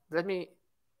let me,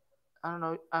 I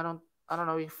don't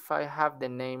know if I have the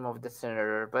name of the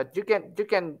senator, but you can.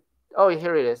 Oh,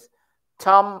 here it is,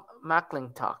 Tom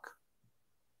McClintock.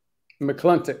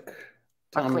 McClintock.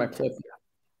 Tom McClintock.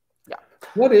 Yeah.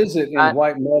 What is it in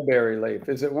white mulberry leaf?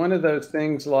 Is it one of those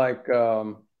things like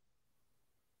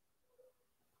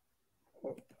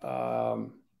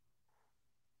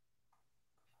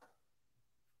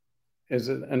is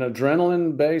it an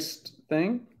adrenaline-based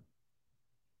thing?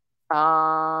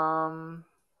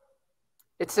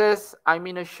 It says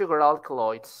amino sugar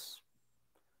alkaloids,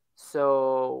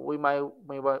 so we might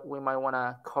want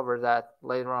to cover that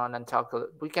later on and talk.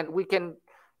 We can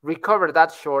recover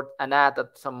that short and add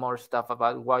some more stuff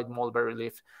about white mulberry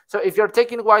leaf. So if you're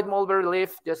taking white mulberry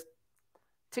leaf, just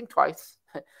think twice.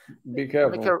 Be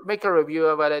careful. Make a review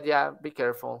about it. Yeah, be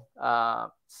careful.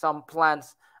 Some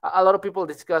plants. A lot of people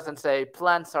discuss and say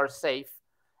plants are safe.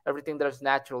 Everything that is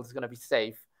natural is going to be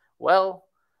safe. Well,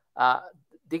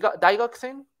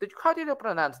 digoxin. How did you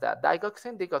pronounce that?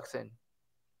 Digoxin.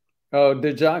 Oh,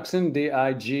 digoxin,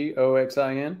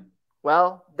 Digoxin.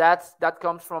 Well, that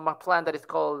comes from a plant that is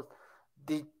called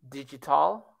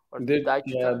digital or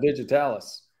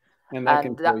digitalis, and that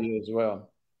can kill you as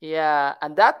well. Yeah,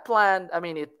 and that plant, I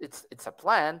mean, it's a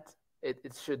plant.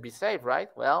 It should be safe, right?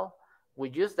 Well, we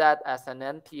use that as an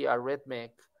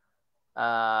anti-arrhythmic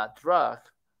drug,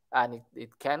 and it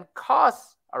can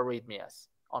cause arrhythmias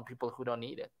on people who don't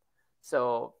need it.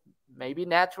 So maybe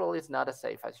natural is not as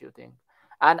safe as you think.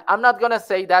 And I'm not going to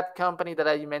say that company that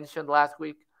I mentioned last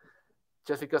week,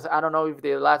 just because I don't know if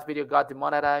the last video got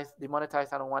demonetized.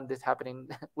 I don't want this happening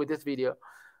with this video.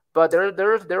 But there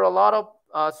are a lot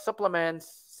of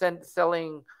supplements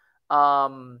selling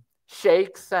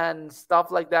shakes and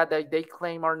stuff like that they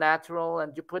claim are natural,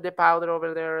 and you put the powder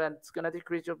over there and it's going to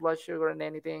decrease your blood sugar and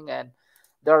anything, and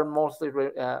they're mostly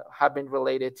have been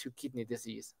related to kidney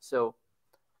disease. So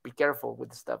be careful with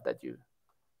the stuff that you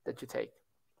take.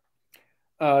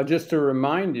 Just to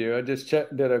remind you, I just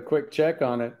did a quick check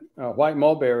on it. White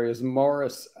mulberry is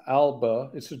Morus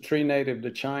alba. It's a tree native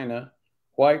to China.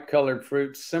 White colored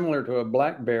fruit similar to a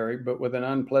blackberry, but with an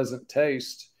unpleasant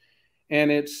taste. And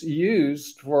it's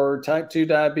used for type 2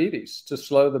 diabetes to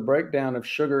slow the breakdown of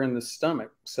sugar in the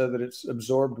stomach so that it's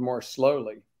absorbed more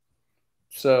slowly.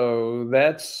 So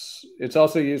it's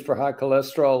also used for high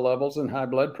cholesterol levels and high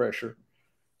blood pressure.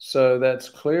 So that's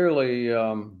clearly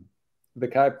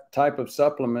the type of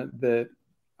supplement that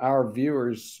our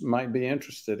viewers might be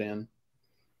interested in.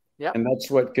 Yeah. And that's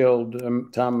what killed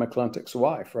Tom McClintock's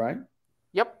wife, right?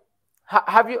 Yep.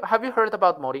 Have you heard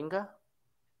about moringa?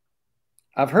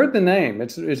 I've heard the name.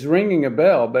 It's ringing a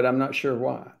bell, but I'm not sure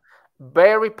why.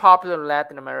 Very popular in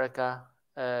Latin America.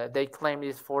 They claim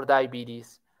it's for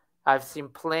diabetes. I've seen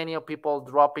plenty of people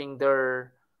dropping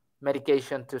their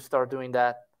medication to start doing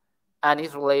that. And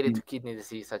it's related to kidney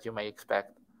disease, as you may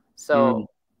expect. So,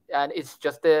 and it's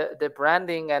just the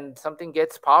branding, and something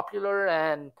gets popular,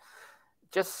 and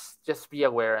just be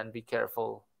aware and be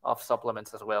careful of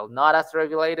supplements as well. Not as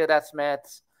regulated as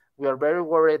meds. We are very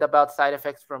worried about side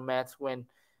effects from meds when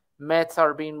meds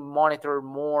are being monitored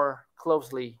more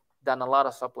closely than a lot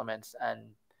of supplements,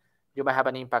 and you might have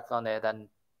an impact on it and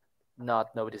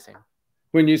not noticing.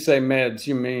 When you say meds,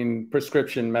 you mean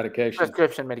prescription medications?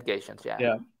 Prescription medications, yeah.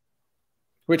 Yeah.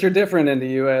 Which are different in the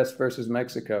U.S. versus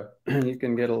Mexico. You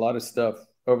can get a lot of stuff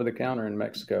over the counter in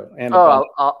Mexico. And a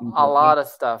lot of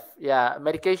stuff. Yeah.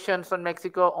 Medications in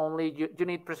Mexico, only you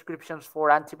need prescriptions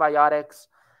for antibiotics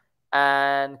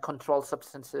and controlled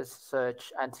substances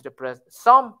such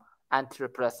some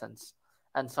antidepressants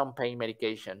and some pain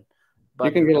medication. But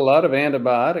you can get a lot of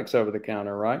antibiotics over the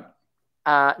counter, right?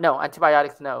 No,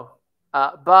 antibiotics, no.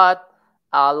 But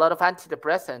a lot of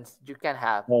antidepressants you can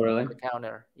have really? on the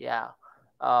counter. Yeah.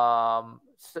 So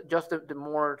just the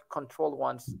more controlled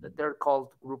ones, they're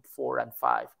called group 4 and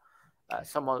 5.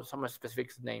 Some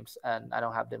specific names, and I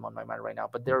don't have them on my mind right now,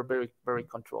 but they're very, very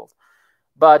controlled.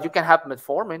 But you can have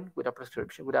metformin without a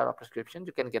prescription.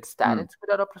 You can get statins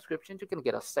without a prescription. You can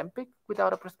get Ozempic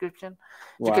without a prescription.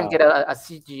 Wow. You can get a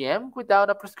CGM without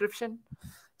a prescription.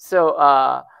 So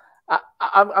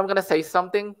I'm gonna say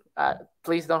something.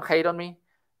 Please don't hate on me.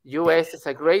 The U.S. is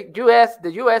a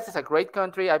great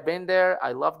country. I've been there.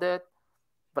 I loved it,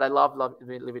 but I love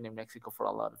living in Mexico for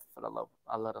a lot of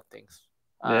things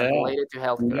related to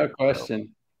healthcare. No question. So,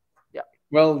 yeah.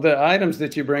 Well, the items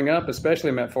that you bring up,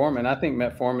 especially metformin, I think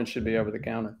metformin should be over the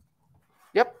counter.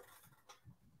 Yep.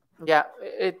 Yeah,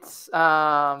 it's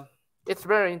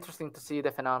very interesting to see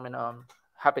the phenomenon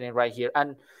happening right here,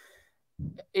 and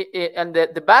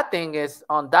the bad thing is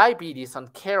on diabetes, on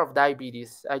care of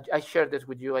diabetes. I shared this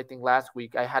with you, I think, last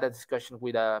week. I had a discussion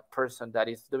with a person that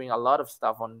is doing a lot of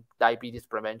stuff on diabetes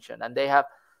prevention, and they have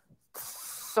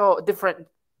so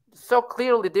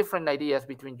clearly different ideas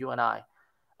between you and I.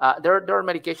 There are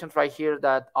medications right here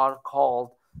that are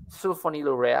called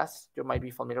sulfonylureas. You might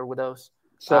be familiar with those.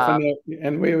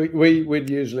 And we would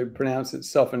usually pronounce it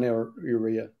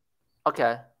sulfonylurea.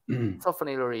 Okay,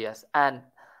 sulfonylureas, and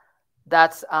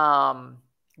that's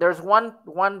there's one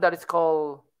that is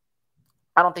called,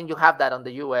 I don't think you have that on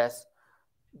the US,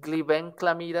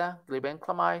 glibenclamide.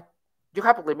 You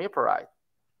have glimepiride,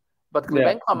 but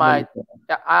glibenclamide,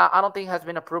 I don't think has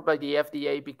been approved by the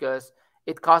FDA because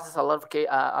it causes a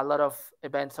lot of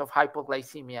events of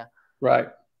hypoglycemia. Right.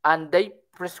 And they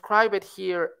prescribe it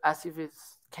here as if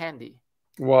it's candy.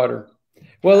 Water.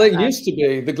 Well, it used to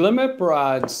be the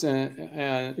glimepirides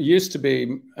used to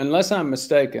be, unless I'm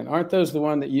mistaken, aren't those the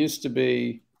one that used to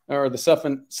be, or the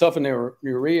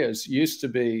sulfonylureas used to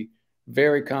be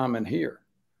very common here?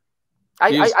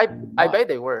 I bet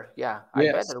they were. Yeah,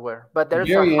 I bet they were. But there's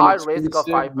a high risk of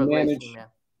hypoglycemia.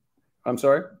 I'm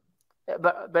sorry?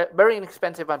 But very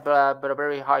inexpensive, but a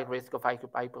very high risk of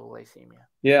hypoglycemia.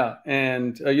 Yeah,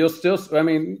 and you'll still. I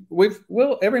mean,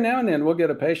 we'll every now and then we'll get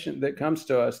a patient that comes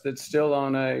to us that's still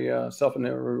on a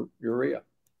sulfonylurea.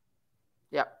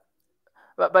 Yeah,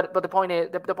 but the point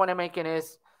I'm making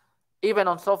is, even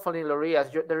on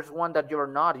sulfonylureas, there's one that you're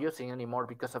not using anymore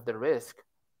because of the risk,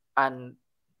 and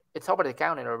it's over the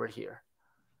counter over here.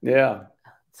 Yeah.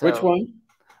 So, which one?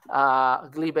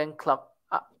 Glibenclamide.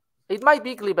 It might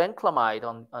be glibenclamide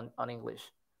on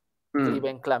English.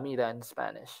 Glibenclamida in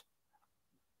Spanish.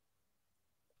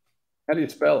 How do you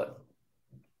spell it?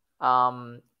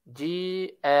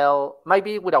 GL, might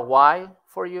be with a Y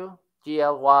for you.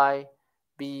 GLYBENCLAMIDE.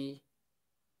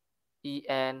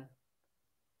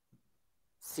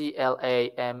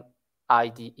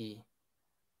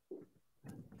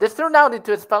 This turned out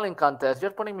into a spelling contest.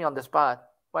 You're putting me on the spot.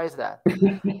 Why is that?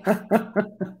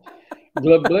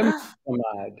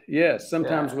 Glibenclamide. Yes,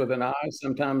 sometimes with an I,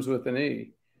 sometimes with an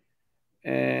E.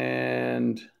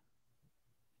 And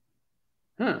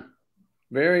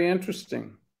very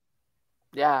interesting.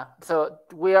 Yeah, so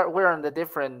we're in the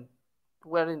different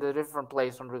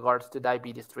place in regards to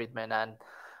diabetes treatment. And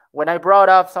when I brought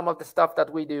up some of the stuff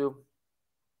that we do,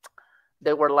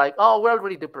 they were like, "Oh, we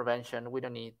already do prevention. We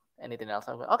don't need anything else."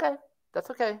 I'm like, "Okay, that's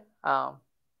okay.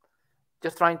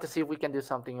 Just trying to see if we can do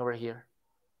something over here."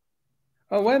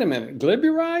 Oh, wait a minute.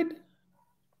 Glyburide?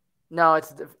 No,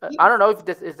 I don't know if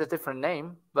this is a different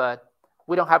name, but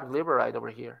we don't have glyburide over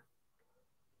here.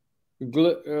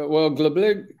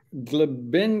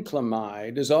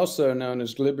 Glibenclamide is also known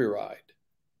as glyburide.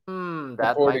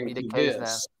 That might be the case then.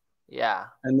 Yeah.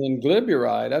 And then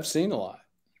glyburide, I've seen a lot.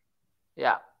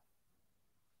 Yeah.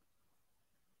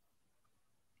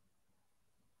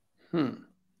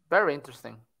 Very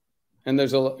interesting. And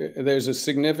there's a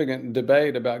significant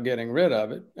debate about getting rid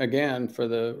of it, again, for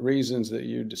the reasons that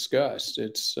you discussed.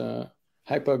 It's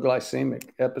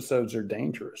hypoglycemic episodes are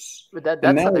dangerous. But that's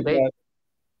a debate.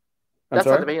 I'm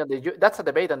sorry? That's a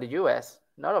debate on the U.S.,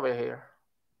 not over here.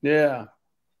 Yeah.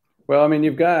 Well, I mean,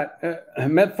 you've got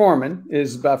metformin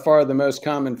is by far the most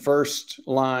common first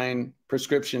line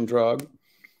prescription drug.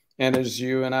 And as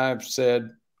you and I have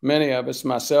said, many of us,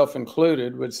 myself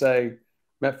included, would say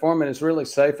metformin is really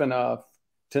safe enough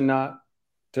to not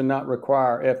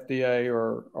require FDA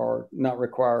or not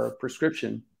require a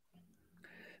prescription.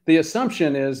 The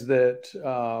assumption is that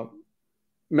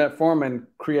metformin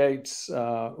creates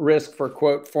risk for,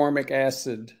 quote, formic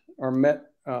acid or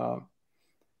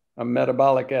a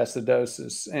metabolic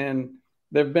acidosis. And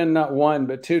there have been not one,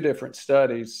 but two different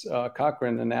studies,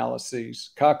 Cochrane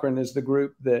analyses. Cochrane is the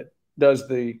group that does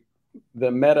the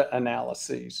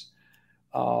meta-analyses,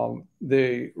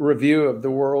 the review of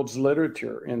the world's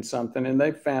literature in something, and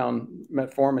they found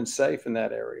metformin safe in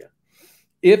that area.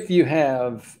 If you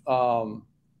have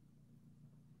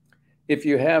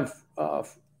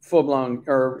full-blown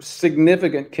or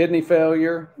significant kidney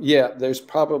failure, yeah, there's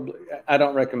probably, I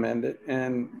don't recommend it,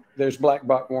 and there's black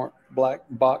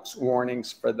box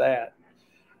warnings for that.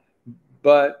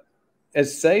 But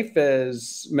as safe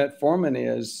as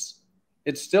metformin is,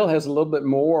 it still has a little bit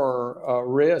more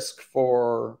risk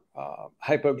for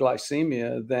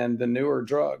hypoglycemia than the newer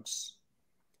drugs,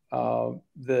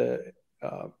 the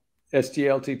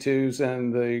SGLT2s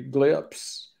and the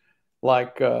GLPs,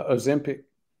 like Ozempic.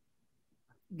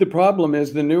 The problem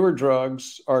is the newer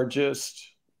drugs are just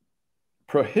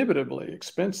prohibitively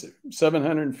expensive,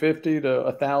 $750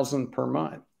 to $1,000 per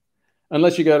month.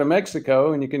 Unless you go to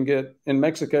Mexico, and you can get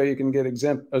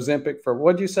Ozempic for,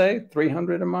 what'd you say,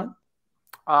 $300 a month?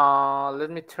 I'm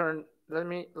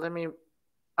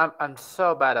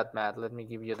so bad at math. Let me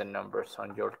give you the numbers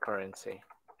on your currency.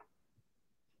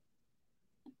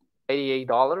 $88.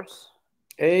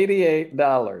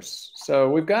 $88. So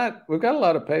we've got a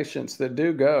lot of patients that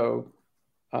do go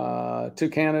to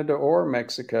Canada or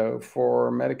Mexico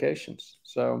for medications.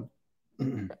 So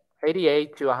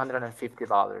 $88 to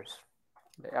 $150.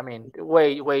 I mean,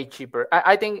 way cheaper.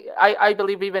 I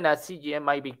believe even a CGM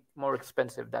might be more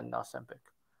expensive than Ozempic.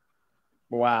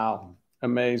 Wow,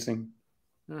 amazing.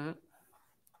 Mm-hmm.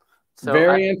 So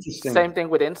very interesting. Same thing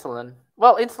with insulin.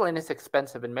 Well, insulin is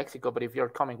expensive in Mexico, but if you're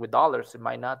coming with dollars, it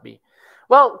might not be.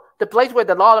 Well, the place where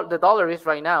the dollar is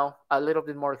right now, a little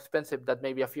bit more expensive than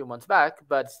maybe a few months back,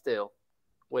 but still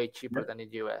way cheaper than in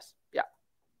the US. Yeah.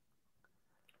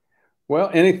 Well,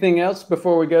 anything else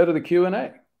before we go to the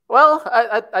Q&A? Well,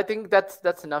 I think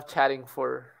that's enough chatting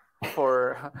for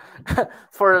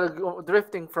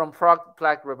drifting from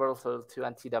plaque reversal to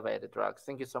anti-diabetic drugs.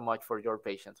 Thank you so much for your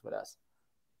patience with us.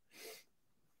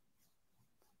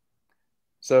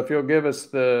 So if you'll give us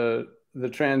the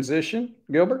transition,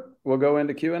 Gilbert, we'll go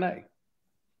into Q&A.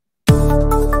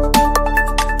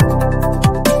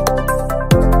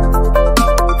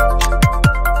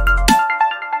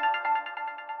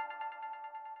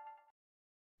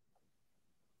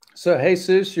 So,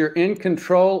 Jesus, you're in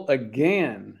control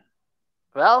again.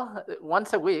 Well,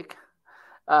 once a week.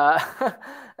 Rita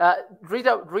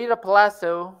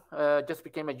Palazzo just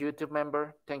became a YouTube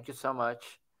member. Thank you so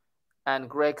much. And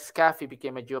Greg Scaffey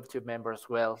became a YouTube member as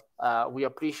well. We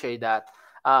appreciate that.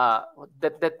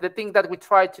 The thing that we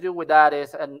try to do with that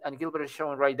is, and Gilbert is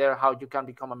showing right there how you can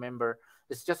become a member.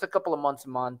 It's just a couple of months a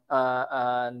month.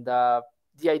 And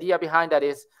the idea behind that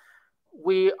is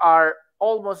we are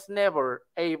almost never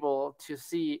able to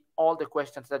see all the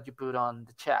questions that you put on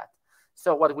the chat.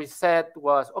 So what we said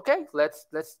was, okay,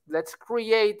 let's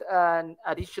create an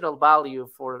additional value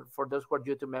for those who are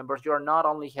YouTube members. You are not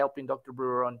only helping Dr.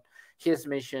 Brewer on his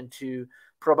mission to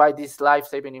provide this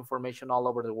life-saving information all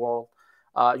over the world.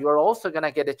 You are also going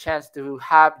to get a chance to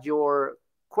have your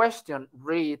question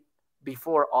read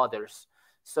before others.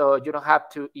 So you don't have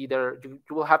to you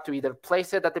will have to either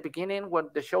place it at the beginning when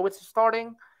the show is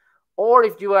starting, or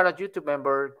if you are a YouTube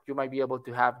member, you might be able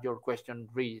to have your question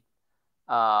read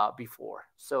before.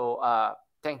 So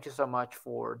thank you so much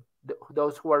for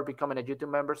those who are becoming a YouTube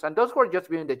members, and those who are just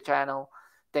viewing the channel.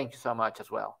 Thank you so much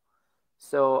as well.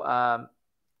 So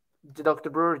Dr.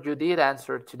 Brewer, you did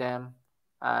answer to them,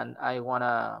 and I want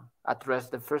to address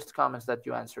the first comments that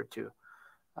you answered to.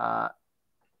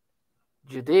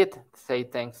 You did say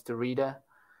thanks to Rita,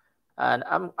 and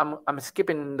I'm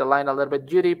skipping the line a little bit.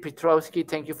 Judy Petrovsky,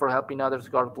 thank you for helping others.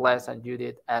 God bless, and you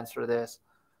did answer this.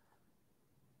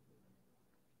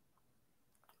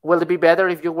 Will it be better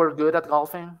if you were good at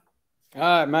golfing?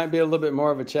 It might be a little bit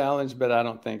more of a challenge, but I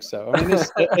don't think so. I mean,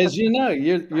 as you know,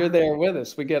 you're there with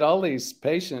us. We get all these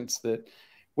patients that,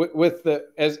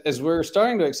 as we're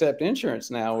starting to accept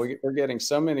insurance now, we're getting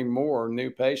so many more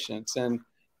new patients, and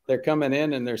they're coming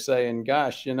in and they're saying,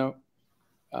 "Gosh, you know,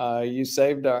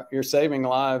 you're saving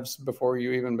lives before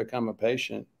you even become a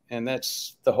patient. And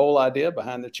that's the whole idea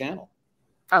behind the channel.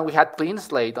 And we had Clean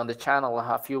Slate on the channel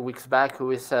a few weeks back,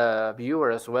 who is a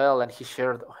viewer as well, and he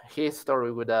shared his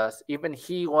story with us. Even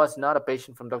he was not a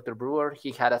patient from Dr. Brewer.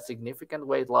 He had a significant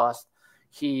weight loss.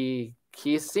 He's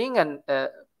seeing an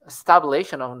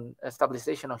stabilization on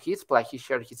his plaque. He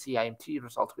shared his CIMT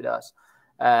results with us,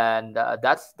 and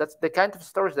that's the kind of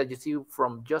stories that you see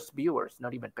from just viewers,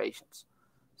 not even patients.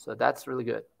 So that's really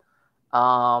good.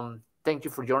 Thank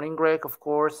you for joining, Greg, of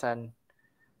course, and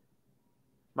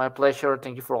my pleasure.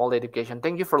 Thank you for all the education.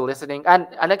 Thank you for listening. And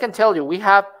I can tell you, we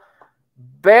have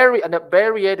a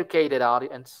very educated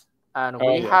audience, and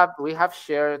we have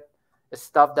shared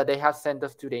stuff that they have sent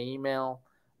us to the email,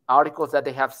 articles that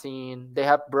they have seen. They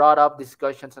have brought up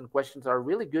discussions and questions that are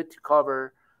really good to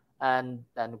cover, and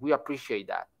we appreciate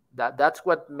that. That's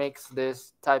what makes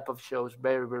this type of shows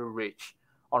very, very rich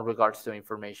on regards to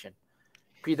information.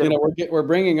 Peter, we're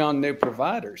bringing on new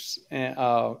providers,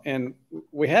 and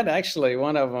we had actually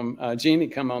one of them, Jeannie,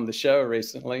 come on the show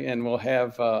recently, and we'll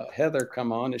have Heather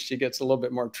come on as she gets a little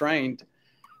bit more trained.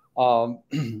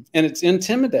 And it's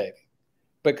intimidating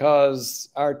because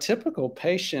our typical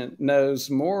patient knows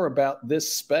more about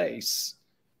this space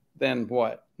than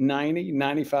what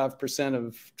 95%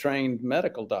 of trained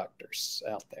medical doctors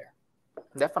out there.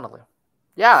 Definitely,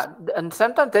 yeah, and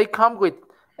sometimes they come with,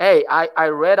 hey, I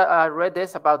read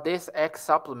this about this X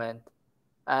supplement,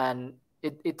 and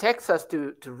it takes us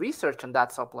to research on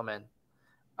that supplement,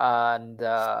 and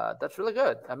that's really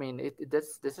good. I mean,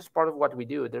 this is part of what we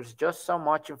do. There's just so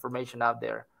much information out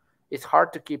there. It's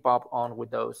hard to keep up on with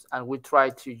those, and we try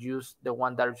to use the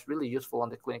one that is really useful on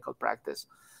the clinical practice,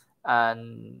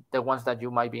 and the ones that you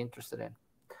might be interested in.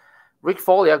 Rick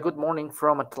Folia, good morning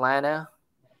from Atlanta.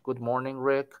 Good morning,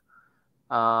 Rick.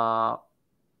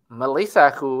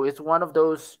 Melissa, who is one of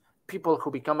those people who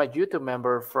become a YouTube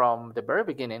member from the very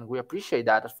beginning. We appreciate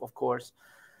that, of course.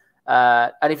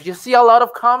 And if you see a lot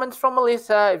of comments from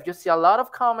Melissa, if you see a lot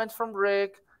of comments from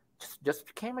Rick, just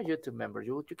became a YouTube member.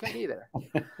 You can be there.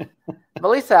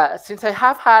 Melissa, since I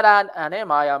have had an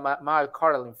MI, a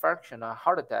myocardial infarction, a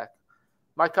heart attack,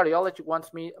 my cardiologist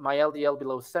wants me my LDL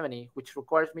below 70, which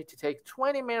requires me to take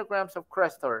 20 milligrams of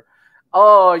Crestor.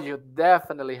 Oh, you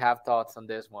definitely have thoughts on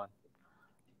this one.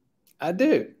 I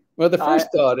do. Well, the first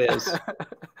thought is,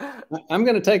 I'm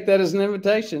going to take that as an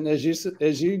invitation, as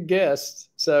you guessed.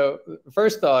 So the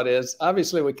first thought is,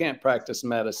 obviously, we can't practice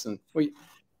medicine.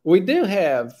 We do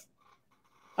have.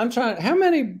 I'm trying. How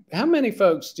many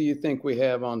folks do you think we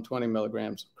have on 20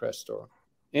 milligrams of Crestor?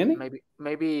 Any?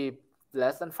 Maybe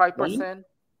less than 5%.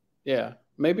 Yeah,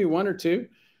 maybe 1 or 2.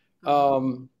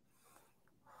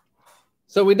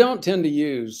 So we don't tend to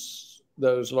use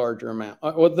those larger amounts.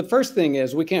 Well, the first thing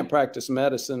is we can't practice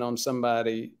medicine on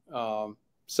somebody.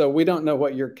 So we don't know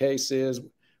what your case is.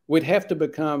 We'd have to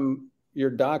become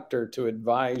your doctor to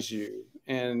advise you.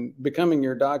 And becoming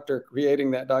your doctor,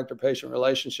 creating that doctor-patient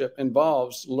relationship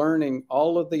involves learning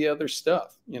all of the other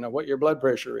stuff, what your blood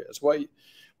pressure is, what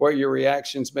your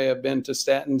reactions may have been to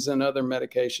statins and other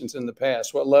medications in the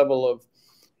past, what level of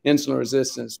insulin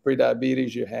resistance,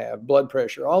 prediabetes you have, blood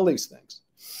pressure, all these things.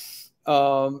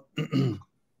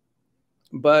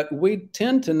 But we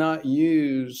tend to not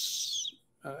use,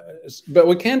 but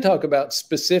we can talk about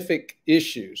specific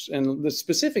issues. And the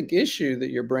specific issue that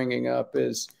you're bringing up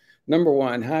is, number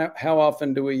one, how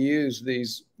often do we use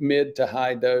these mid to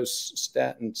high dose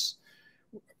statins?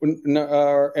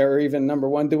 Or even number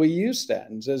one, do we use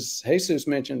statins? As Jesus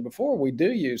mentioned before, we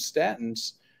do use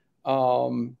statins,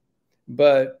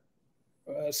 but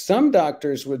some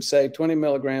doctors would say 20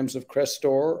 milligrams of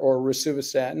Crestor or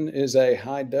rosuvastatin is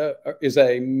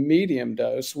a medium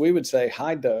dose. We would say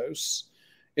high dose.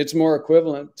 It's more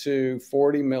equivalent to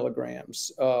 40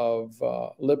 milligrams of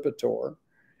Lipitor.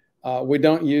 We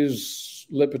don't use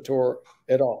Lipitor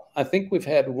at all. I think we've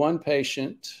had one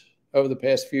patient over the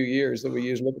past few years that we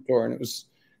use Lipitor, and it was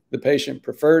the patient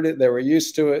preferred it. They were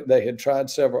used to it. They had tried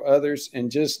several others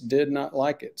and just did not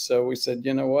like it. So we said,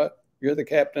 you know what? You're the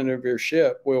captain of your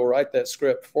ship. We'll write that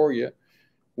script for you.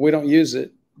 We don't use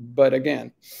it. But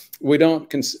again, we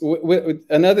don't.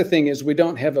 Another thing is we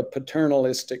don't have a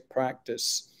paternalistic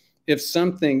practice. If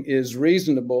something is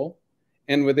reasonable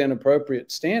and within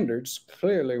appropriate standards,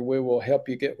 clearly we will help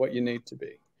you get what you need to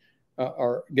be,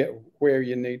 or get where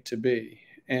you need to be.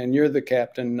 And you're the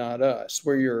captain, not us.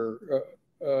 We're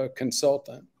your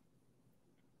consultant.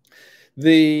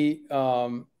 The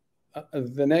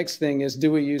next thing is,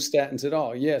 do we use statins at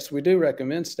all? Yes, we do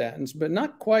recommend statins, but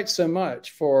not quite so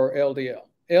much for LDL.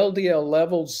 LDL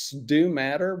levels do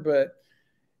matter, but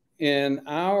in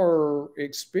our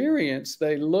experience,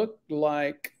 they look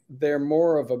like they're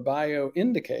more of a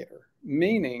bioindicator,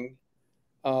 meaning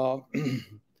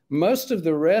most of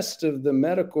the rest of the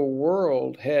medical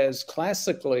world has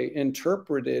classically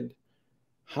interpreted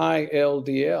high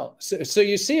LDL. So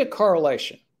you see a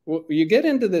correlation. You get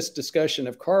into this discussion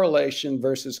of correlation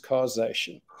versus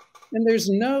causation. And there's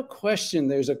no question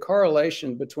there's a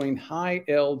correlation between high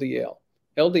LDL.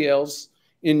 LDLs,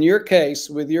 in your case,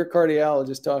 with your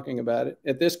cardiologist talking about it,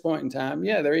 at this point in time,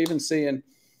 yeah, they're even seeing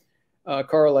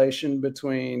correlation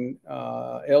between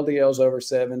LDLs over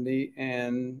 70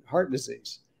 and heart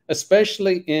disease,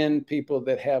 especially in people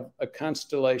that have a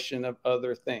constellation of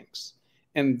other things.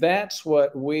 And that's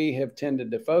what we have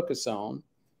tended to focus on.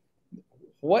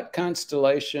 What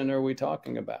constellation are we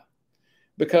talking about?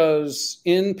 Because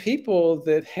in people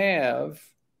that have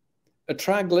a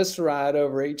triglyceride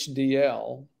over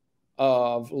HDL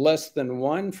of less than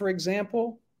 1, for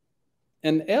example,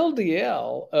 an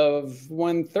LDL of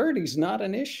 130 is not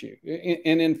an issue.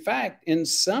 And in fact, in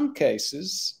some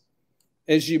cases,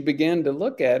 as you begin to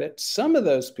look at it, some of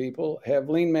those people have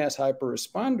lean mass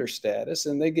hyperresponder status,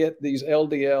 and they get these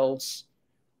LDLs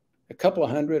a couple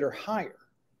of hundred or higher.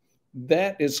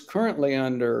 That is currently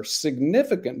under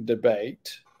significant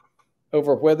debate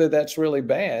over whether that's really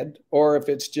bad or if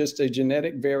it's just a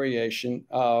genetic variation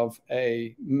of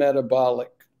a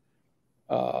metabolic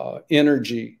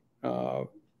energy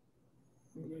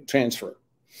transfer.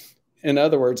 In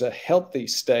other words, a healthy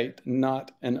state,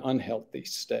 not an unhealthy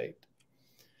state.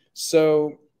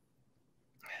 So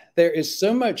there is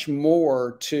so much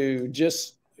more to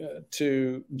just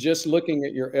looking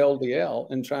at your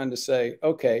LDL and trying to say,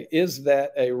 okay, is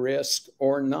that a risk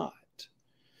or not?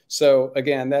 So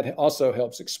again, that also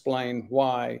helps explain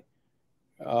why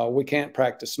we can't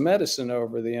practice medicine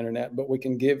over the internet, but we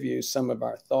can give you some of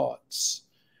our thoughts.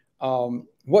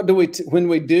 What do we, when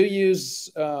we do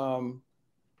use a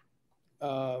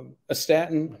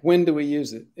statin, when do we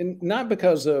use it? And not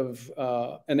because of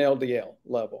an LDL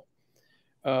level.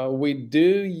 We do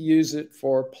use it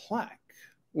for plaque.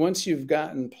 Once you've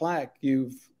gotten plaque,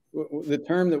 the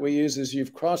term that we use is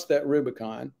you've crossed that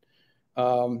Rubicon.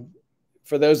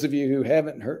 For those of you who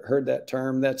haven't heard that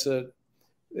term, that's a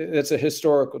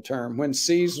historical term. When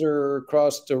Caesar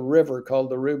crossed a river called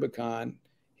the Rubicon,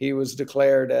 he was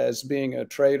declared as being a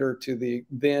traitor to the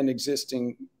then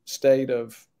existing state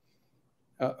of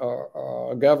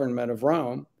government of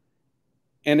Rome,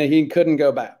 and he couldn't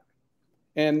go back.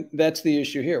 And that's the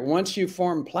issue here. Once you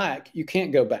form plaque, you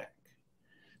can't go back.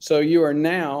 So you are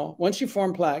now, once you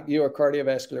form plaque, you're a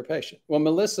cardiovascular patient. Well,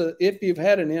 Melissa, if you've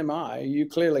had an MI, you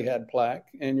clearly had plaque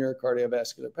and you're a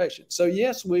cardiovascular patient. So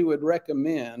yes, we would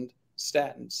recommend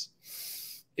statins.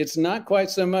 It's not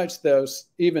quite so much, though,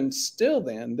 even still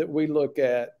then, that we look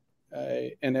at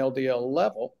an LDL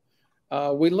level.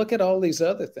 We look at all these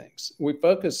other things. We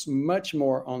focus much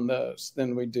more on those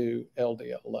than we do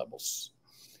LDL levels.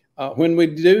 When we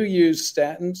do use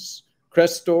statins,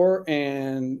 Crestor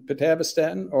and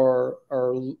pitavastatin or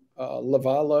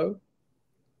Livalo,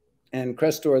 and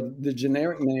Crestor, the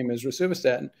generic name is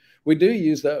rosuvastatin. We do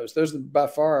use those. Those are by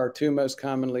far our two most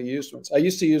commonly used ones. I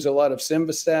used to use a lot of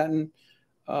simvastatin,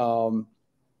 pravastatin.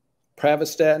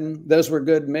 Those were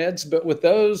good meds, but with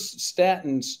those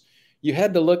statins, you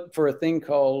had to look for a thing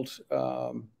called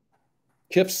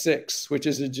KIF6, which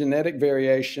is a genetic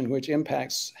variation which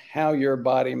impacts how your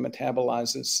body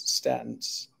metabolizes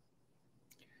statins.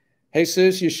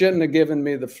 Jesus, you shouldn't have given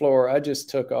me the floor. I just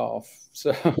took off.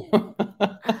 So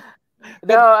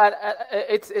no,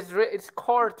 it's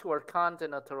core to our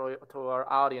content or to our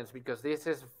audience, because this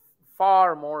is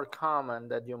far more common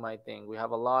than you might think. We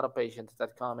have a lot of patients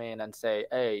that come in and say,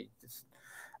 "Hey,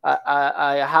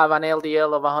 I have an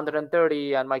LDL of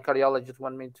 130, and my cardiologist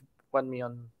want me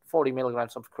on 40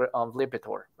 milligrams of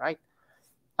Lipitor," right?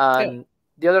 And yeah.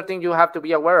 The other thing you have to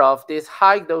be aware of, these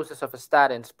high doses of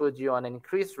statins put you on an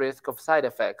increased risk of side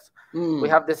effects. We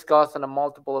have discussed on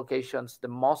multiple occasions the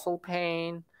muscle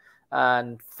pain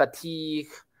and fatigue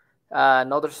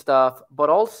and other stuff, but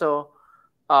also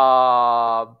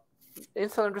insulin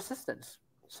resistance.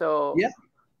 So yeah,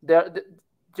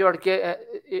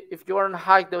 if you're on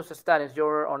high dose of statins,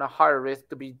 you're on a higher risk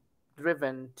to be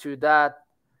driven to that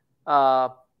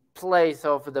place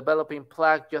of developing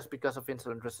plaque just because of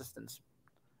insulin resistance.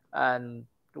 And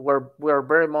we're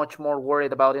very much more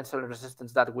worried about insulin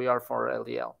resistance than we are for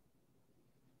LDL.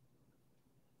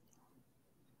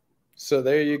 So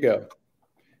there you go.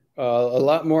 A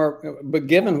lot more, but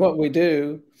given what we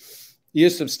do,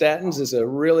 use of statins is a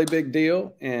really big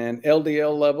deal, and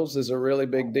LDL levels is a really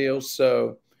big deal.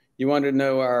 So you wanted to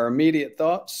know our immediate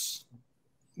thoughts?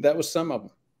 That was some of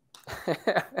them.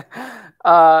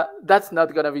 That's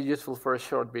not gonna be useful for a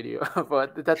short video,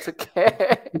 but that's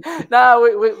okay. No,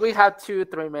 we have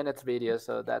 2-3 minutes video,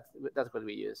 so that's what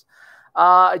we use.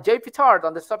 JP Tard,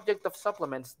 on the subject of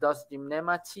supplements, does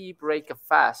Gymnema tea break a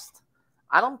fast?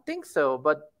 I don't think so,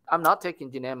 but I'm not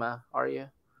taking Gymnema. Are you?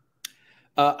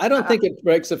 I don't think it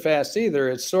breaks a fast either.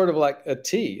 It's sort of like a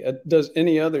tea. Does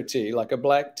any other tea, like a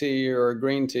black tea or a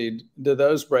green tea, do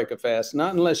those break a fast?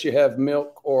 Not unless you have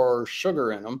milk or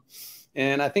sugar in them.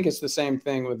 And I think it's the same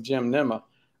thing with Gymnema.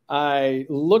 I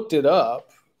looked it up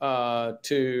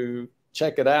to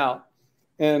check it out,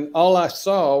 and all I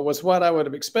saw was what I would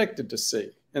have expected to see.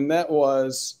 And that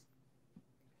was,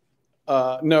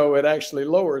 no, it actually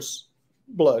lowers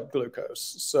blood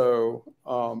glucose. So,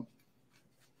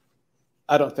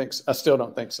 I still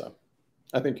don't think so.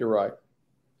 I think you're right.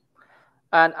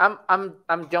 And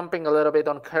I'm jumping a little bit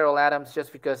on Carol Adams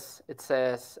just because it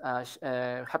says,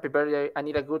 "Happy birthday! I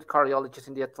need a good cardiologist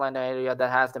in the Atlanta area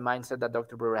that has the mindset that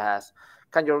Dr. Brewer has.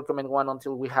 Can you recommend one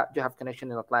until you have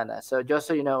connection in Atlanta?" So just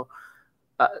so you know,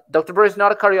 Dr. Brewer is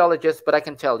not a cardiologist, but I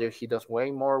can tell you he does way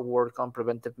more work on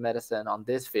preventive medicine on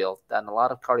this field than a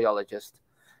lot of cardiologists.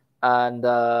 And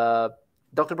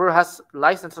Dr. Brewer has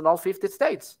license in all 50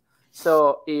 states.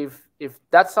 So if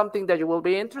that's something that you will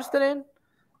be interested in,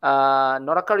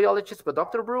 not a cardiologist, but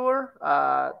Dr. Brewer,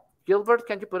 Gilbert,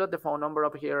 can you put up the phone number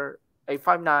up here?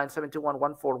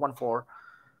 859-721-1414.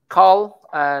 Call,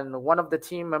 and one of the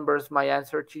team members might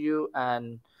answer to you,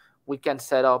 and we can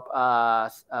set up a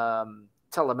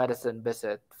telemedicine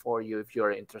visit for you if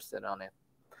you're interested on it.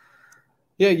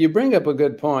 Yeah, you bring up a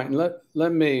good point.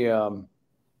 Let me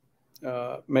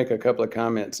make a couple of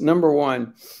comments. Number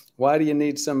one, why do you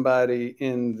need somebody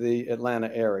in the Atlanta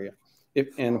area?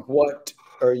 And what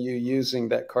are you using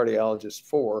that cardiologist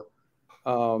for?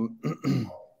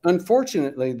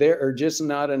 Unfortunately, there are just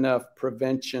not enough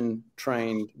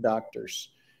prevention-trained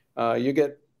doctors. You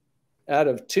get out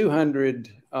of 200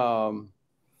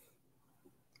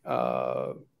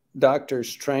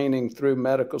 doctors training through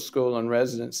medical school and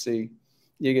residency,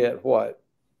 you get what?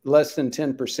 Less than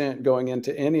 10% going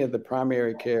into any of the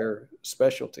primary care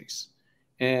specialties.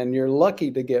 And you're lucky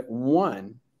to get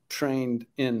one trained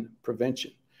in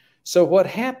prevention. So what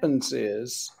happens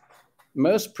is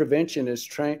most prevention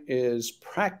is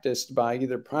practiced by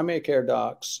either primary care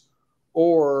docs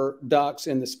or docs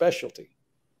in the specialty.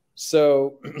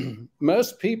 So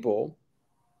most people,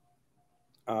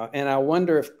 and I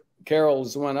wonder if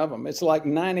Carol's one of them, it's like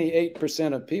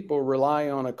 98% of people rely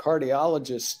on a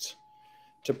cardiologist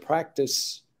to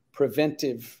practice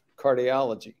preventive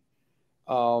cardiology.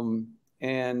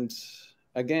 And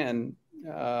again,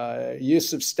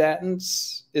 use of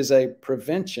statins is a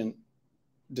prevention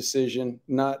decision,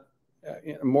 not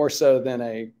more so than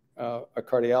a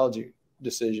cardiology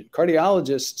decision.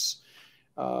 Cardiologists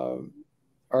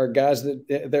are guys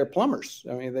that they're plumbers.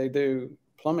 I mean, they do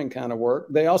plumbing kind of work.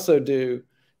 They also do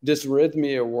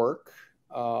dysrhythmia work.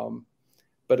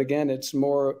 But again, it's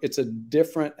a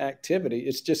different activity.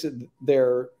 It's just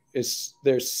that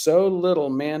there's so little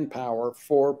manpower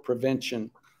for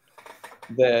prevention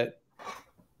that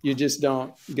you just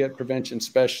don't get prevention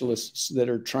specialists that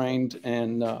are trained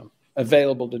and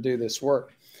available to do this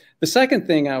work. The second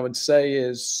thing I would say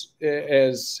is,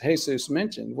 as Jesus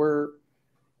mentioned,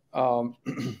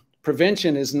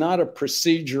 prevention is not a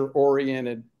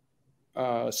procedure-oriented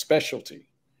specialty.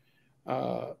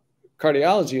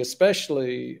 Cardiology,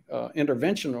 especially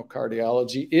interventional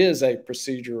cardiology, is a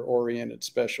procedure-oriented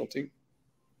specialty.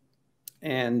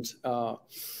 And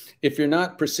if you're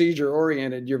not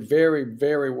procedure-oriented, you're very,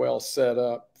 very well set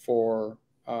up for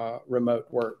remote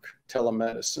work,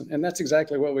 telemedicine. And that's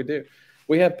exactly what we do.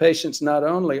 We have patients not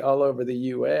only all over the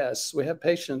U.S., we have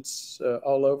patients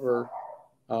all over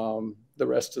the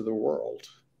rest of the world.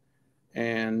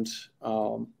 And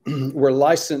we're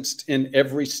licensed in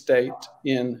every state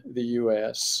in the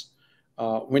U.S.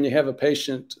 When you have a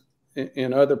patient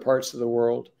in other parts of the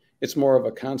world, it's more of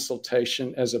a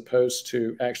consultation as opposed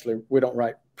to actually, we don't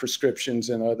write prescriptions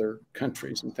in other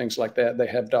countries and things like that. They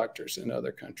have doctors in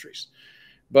other countries.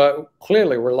 But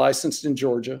clearly, we're licensed in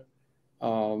Georgia,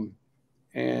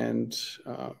 and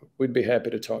we'd be happy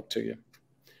to talk to you.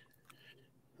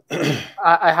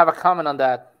 I have a comment on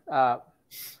that.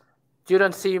 You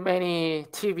don't see many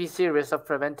TV series of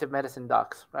preventive medicine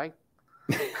docs, right?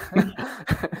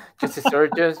 You see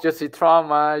surgeons, you see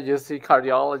trauma, you see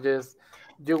cardiologists.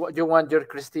 You want your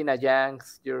Christina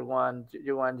Yanks, you want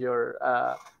your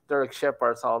Derek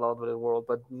Shepherds all over the world,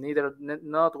 but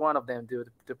not one of them do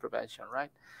the prevention,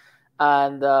 right?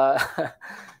 And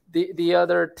the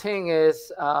other thing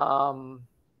is,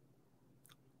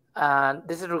 And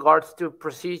this is regards to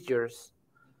procedures.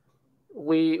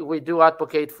 We do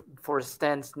advocate for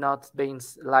stents not being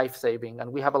life-saving,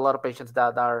 and we have a lot of patients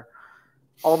that are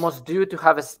almost due to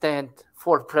have a stent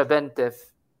for preventive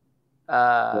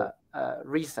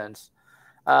reasons.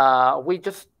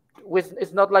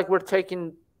 It's not like we're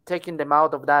taking them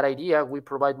out of that idea. We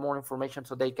provide more information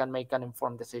so they can make an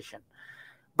informed decision.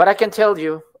 But I can tell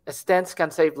you, stents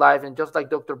can save lives, and just like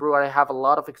Dr. Brewer, I have a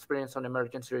lot of experience on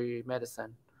emergency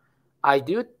medicine. I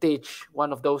do teach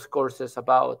one of those courses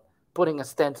about putting a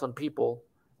stent on people.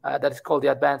 That is called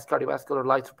the Advanced Cardiovascular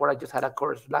Life Support. I just had a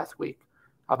course last week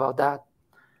about that.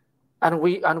 And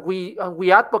we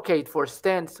advocate for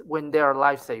stents when they are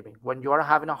life-saving. When you are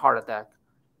having a heart attack,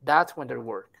 that's when they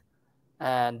work,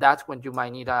 and that's when you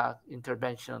might need a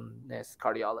interventionist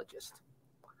cardiologist.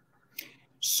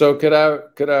 So could I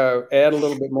add a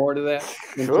little bit more to that?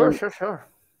 Sure.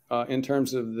 In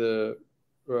terms of the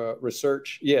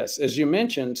research, yes, as you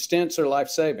mentioned, stents are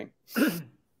life-saving.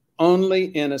 Only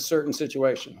in a certain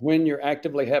situation, when you're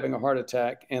actively having a heart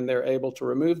attack and they're able to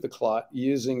remove the clot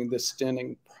using the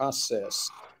stenting process.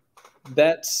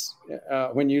 That's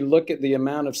when you look at the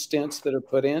amount of stents that are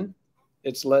put in,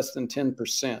 it's less than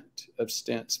 10% of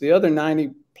stents. The other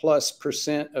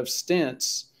 90+% of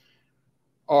stents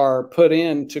are put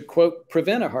in to, quote,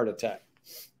 prevent a heart attack.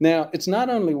 Now, it's not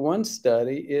only one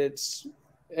study, it's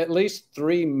at least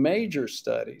 3 major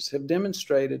studies have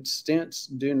demonstrated stents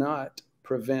do not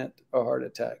prevent a heart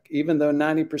attack, even though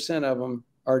 90% of them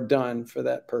are done for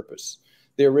that purpose.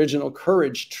 The original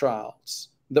Courage trials,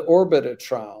 the Orbita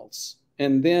trials,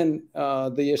 and then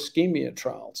the ischemia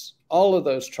trials, all of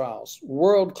those trials,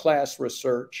 world-class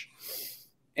research.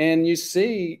 And you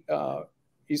see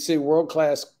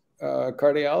world-class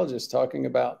cardiologists talking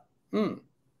about,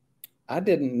 I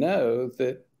didn't know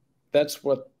that that's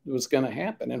what was going to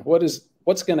happen. And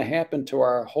what's going to happen to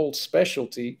our whole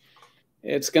specialty?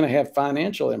 It's going to have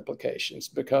financial implications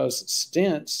because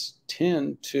stents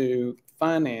tend to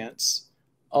finance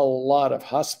a lot of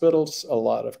hospitals, a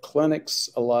lot of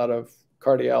clinics, a lot of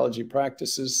cardiology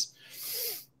practices.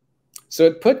 So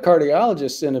it put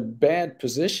cardiologists in a bad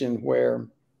position where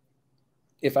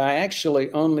if I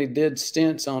actually only did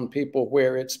stents on people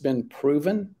where it's been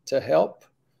proven to help,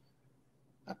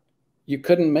 you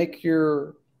couldn't make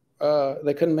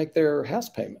they couldn't make their house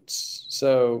payments.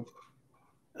 So,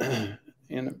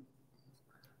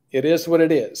 it is what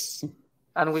it is.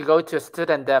 And we go to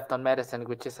student debt on medicine,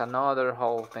 which is another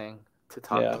whole thing to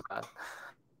talk about.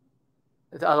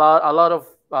 A lot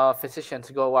of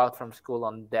physicians go out from school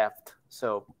on debt,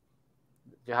 so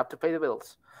you have to pay the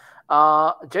bills.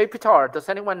 Jay Pitar, does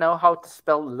anyone know how to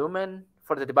spell lumen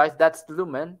for the device? That's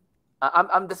lumen.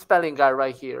 I'm the spelling guy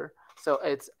right here. So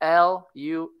it's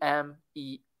Lumen.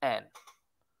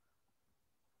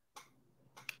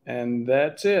 And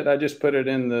that's it. I just put it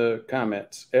in the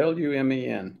comments.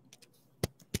 Lumen.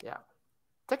 Yeah.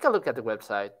 Take a look at the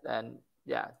website, and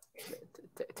yeah,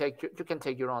 you can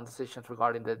take your own decisions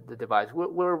regarding the device.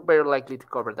 We're very likely to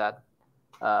cover that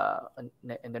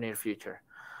in the near future.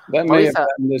 That may have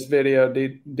gotten this video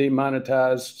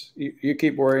demonetized. You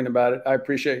keep worrying about it. I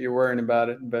appreciate you worrying about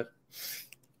it, but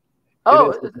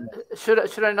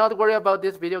should I not worry about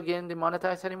this video getting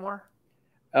demonetized anymore?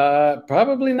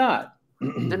 Probably not.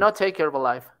 Do not take care of a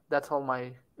life. That's all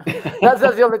my. that's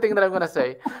the only thing that I'm gonna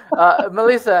say.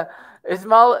 Melissa, is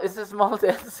a small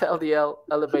dense LDL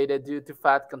elevated due to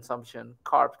fat consumption,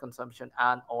 carb consumption,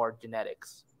 and/or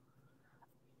genetics?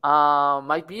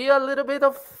 Might be a little bit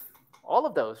of all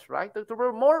of those, right? There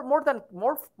were more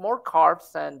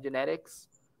carbs and genetics,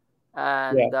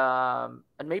 and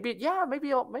maybe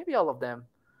all of them.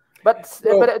 But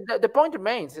the point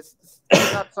remains, it's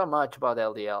not so much about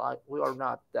LDL. We are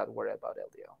not that worried about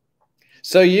LDL.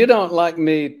 So you don't like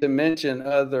me to mention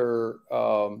other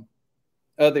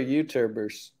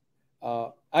YouTubers.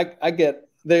 I get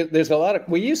there's a lot of,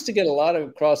 we used to get a lot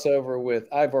of crossover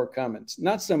with Ivor Cummins.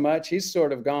 Not so much. He's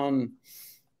sort of gone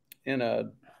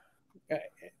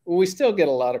we still get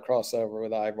a lot of crossover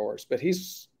with Ivor's, but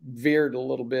he's veered a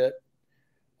little bit.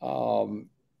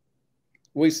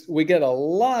 We get a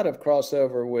lot of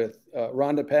crossover with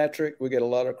Rhonda Patrick. We get a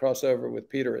lot of crossover with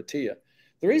Peter Attia.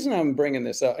 The reason I'm bringing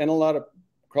this up, and a lot of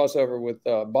crossover with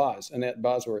Annette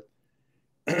Bosworth,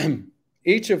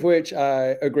 each of which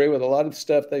I agree with a lot of the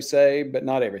stuff they say, but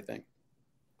not everything.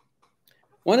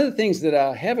 One of the things that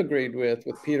I have agreed with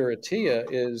Peter Attia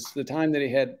is the time that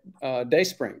he had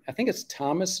Dayspring. I think it's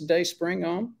Thomas Dayspring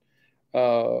on,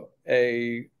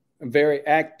 a very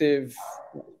active,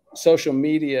 social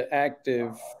media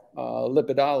active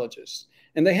lipidologist.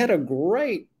 And they had a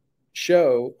great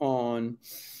show on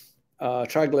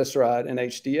triglyceride and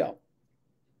HDL.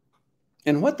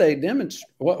 And what they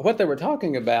what they were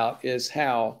talking about is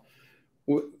how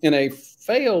in a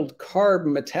failed carb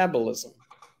metabolism,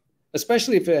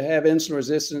 especially if you have insulin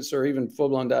resistance or even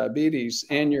full-blown diabetes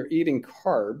and you're eating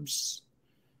carbs,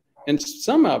 and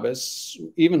some of us,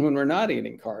 even when we're not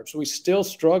eating carbs, we still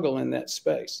struggle in that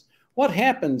space. What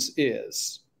happens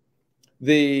is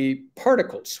the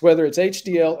particles, whether it's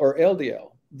HDL or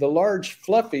LDL, the large,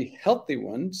 fluffy, healthy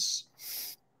ones,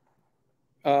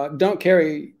 don't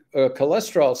carry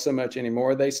cholesterol so much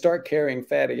anymore. They start carrying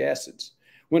fatty acids.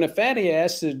 When a fatty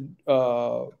acid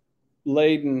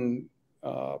laden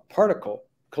particle,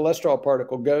 cholesterol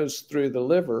particle, goes through the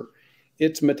liver,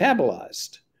 it's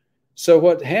metabolized. So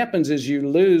what happens is you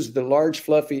lose the large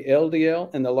fluffy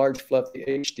LDL and the large fluffy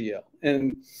HDL.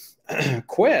 And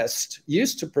Quest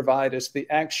used to provide us the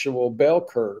actual bell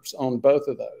curves on both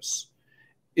of those.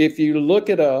 If you look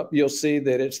it up, you'll see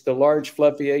that it's the large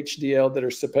fluffy HDL that are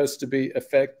supposed to be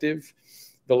effective,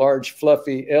 the large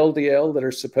fluffy LDL that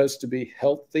are supposed to be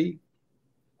healthy.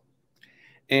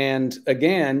 And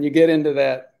again, you get into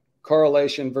that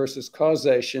correlation versus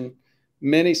causation.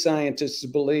 Many scientists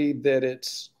believe that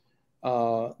it's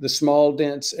the small,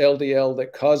 dense LDL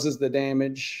that causes the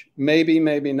damage. Maybe,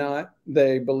 maybe not.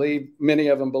 Many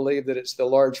of them believe that it's the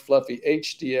large, fluffy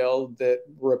HDL that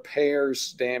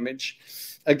repairs damage.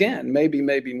 Again, maybe,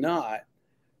 maybe not.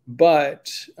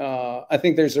 But I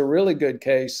think there's a really good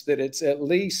case that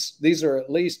these are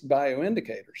at least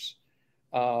bioindicators.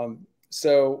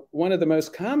 So one of the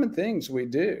most common things we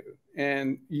do,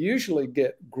 and usually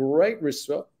get great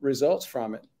results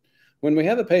from it, when we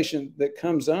have a patient that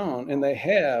comes on and they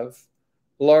have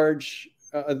loss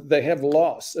of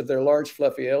their large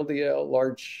fluffy LDL,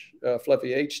 large fluffy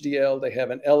HDL, they have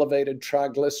an elevated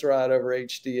triglyceride over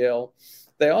HDL.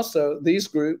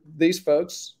 These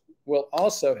folks will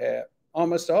also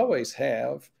almost always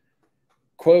have,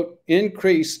 quote,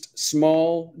 increased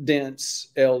small, dense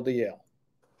LDL,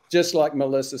 just like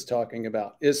Melissa's talking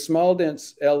about. Is small,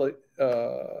 dense LDL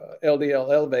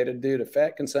elevated due to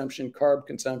fat consumption, carb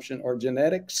consumption, or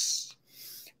genetics?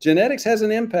 Genetics has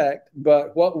an impact,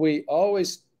 but what we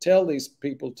always tell these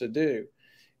people to do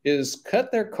is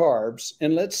cut their carbs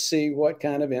and let's see what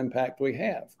kind of impact we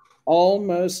have.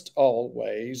 Almost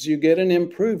always you get an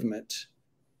improvement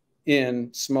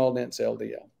in small, dense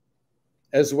LDL,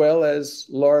 as well as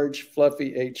large,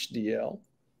 fluffy HDL.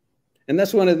 And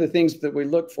that's one of the things that we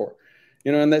look for.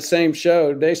 You know, in that same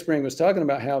show, Dayspring was talking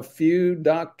about how few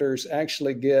doctors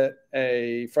actually get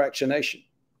a fractionation.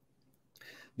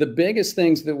 The biggest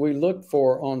things that we look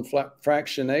for on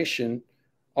fractionation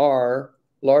are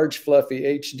large, fluffy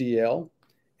HDL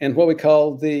and what we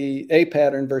call the A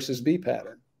pattern versus B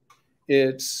pattern.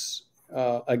 It's,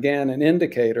 again, an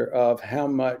indicator of how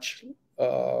much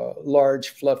large,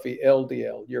 fluffy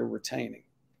LDL you're retaining.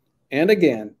 And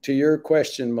again, to your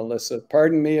question, Melissa,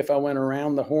 pardon me if I went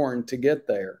around the horn to get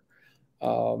there.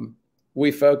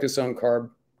 We focus on carb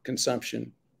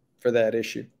consumption for that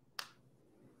issue.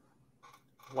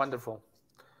 Wonderful.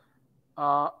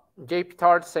 JP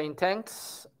Tart saying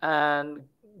thanks. And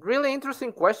really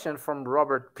interesting question from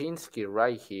Robert Pinsky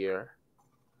right here.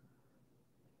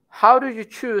 How do you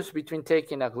choose between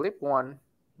taking a GLP-1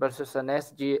 versus an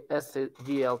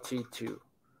SGLT2?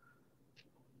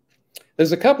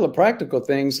 There's a couple of practical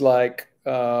things like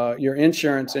your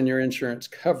insurance and your insurance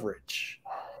coverage.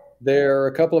 There are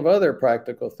a couple of other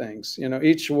practical things. You know,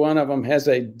 each one of them has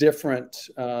a different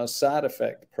side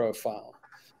effect profile.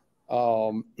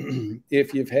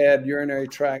 If you've had urinary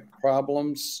tract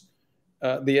problems,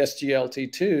 the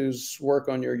SGLT2s work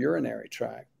on your urinary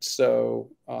tract. So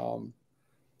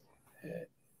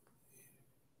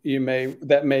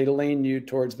that may lean you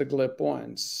towards the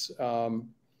GLP-1s.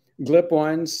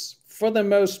 GLP-1s, for the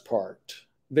most part,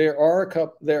 there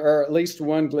are at least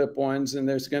one GLP-1s, and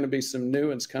there's going to be some new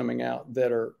ones coming out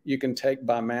that you can take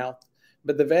by mouth.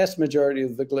 But the vast majority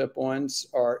of the GLP-1s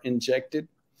are injected.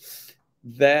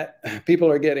 That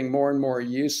people are getting more and more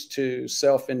used to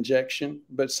self-injection,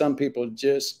 but some people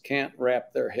just can't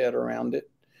wrap their head around it.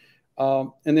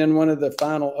 And then one of the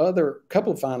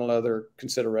couple of final other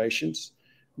considerations,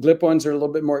 GLP-1s are a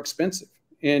little bit more expensive.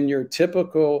 In your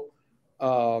typical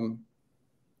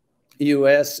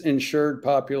U.S. insured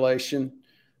population,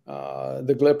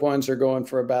 the GLP-1s are going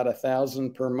for about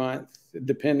 $1,000 per month,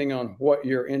 depending on what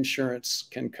your insurance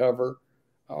can cover,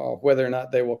 whether or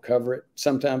not they will cover it.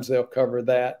 Sometimes they'll cover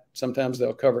that. Sometimes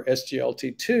they'll cover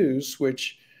SGLT2s,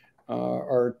 which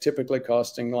are typically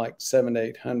costing like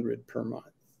 $700 to $800 per month.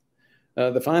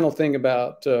 The final thing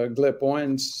about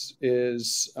GLP-1s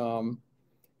is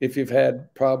if you've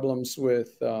had problems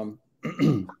with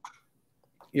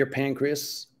your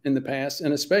pancreas in the past,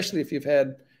 and especially if you've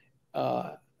had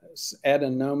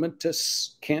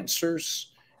adenomatous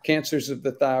cancers, cancers of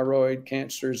the thyroid,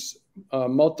 cancers,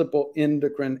 multiple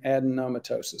endocrine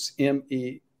adenomatosis,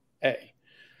 MEA.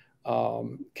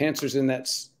 Cancers in that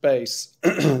space,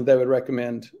 they would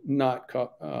recommend not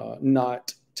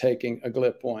taking a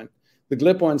GLP-1. The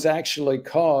GLP-1s actually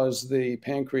cause the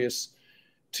pancreas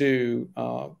to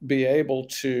be able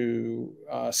to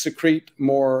secrete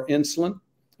more insulin.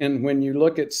 And when you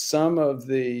look at some of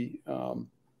the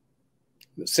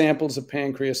samples of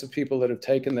pancreas of people that have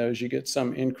taken those, you get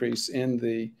some increase in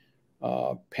the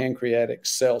pancreatic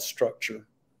cell structure.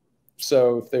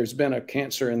 So if there's been a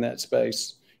cancer in that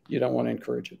space, you don't want to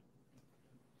encourage it.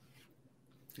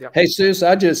 Yep. Hey, Jesus,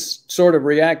 I just sort of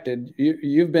reacted.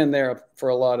 You've been there for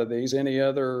a lot of these. Any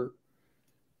other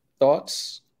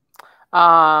thoughts?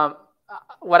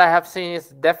 What I have seen is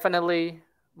definitely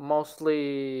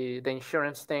mostly the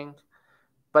insurance thing.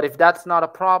 But if that's not a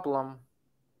problem,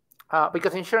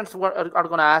 because insurance are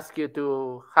going to ask you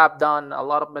to have done a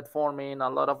lot of metformin, a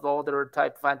lot of other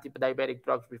type of anti-diabetic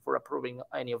drugs before approving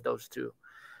any of those two.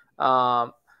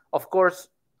 Of course,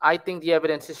 I think the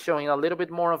evidence is showing a little bit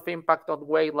more of impact on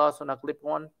weight loss on a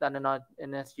GLP-1 than in an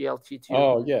SGLT2.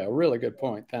 Oh, yeah, really good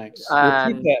point. Thanks.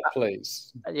 Repeat that,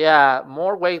 please. Yeah,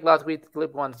 more weight loss with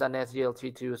GLP-1s than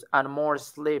SGLT2s, and more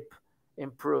sleep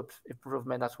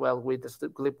improvement as well with the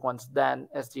GLP-1s than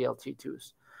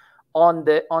SGLT2s. On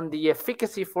the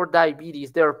efficacy for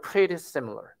diabetes, they're pretty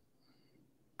similar,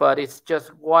 but it's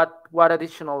just what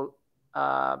additional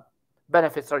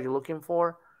benefits are you looking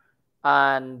for?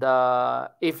 And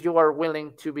if you are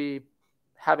willing to be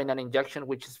having an injection,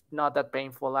 which is not that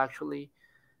painful actually,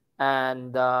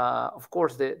 and of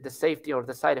course the safety or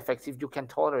the side effects, if you can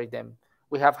tolerate them.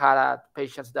 We have had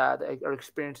patients that are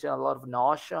experiencing a lot of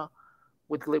nausea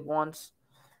with GLP-1s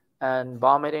and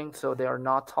vomiting, so they are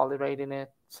not tolerating it.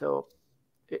 So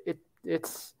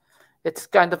it's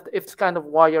kind of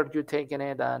why are you taking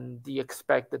it and the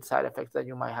expected side effects that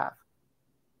you might have.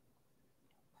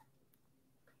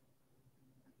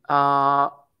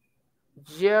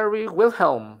 Jerry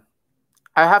Wilhelm,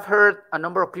 I have heard a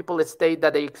number of people state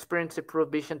that they experience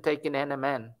improved vision taking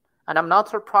NMN, and I'm not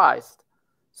surprised.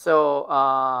 So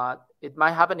it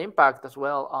might have an impact as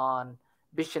well on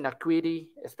vision acuity,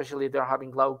 especially if they're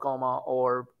having glaucoma,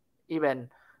 or even,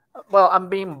 well, I'm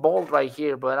being bold right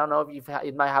here, but I don't know if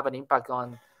it might have an impact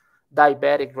on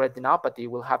diabetic retinopathy.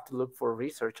 We'll have to look for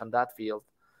research on that field.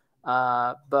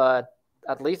 But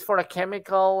at least for a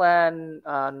chemical and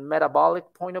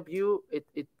metabolic point of view,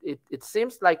 it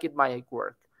seems like it might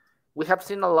work. We have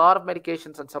seen a lot of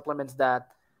medications and supplements that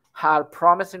had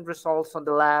promising results on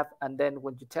the lab, and then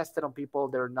when you test it on people,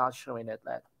 they're not showing it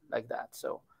like that.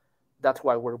 So that's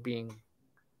why we're being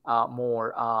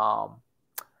more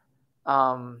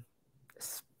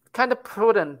kind of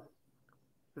prudent,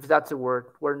 if that's a word.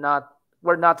 We're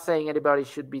not saying anybody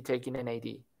should be taking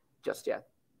NAD just yet.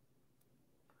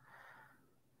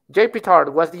 J.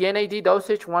 Pitard, was the NAD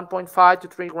dosage 1.5 to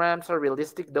 3 grams a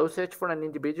realistic dosage for an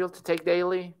individual to take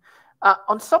daily?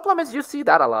 On supplements, you see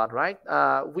that a lot, right?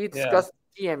 We discussed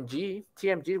TMG.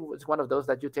 TMG was one of those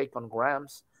that you take on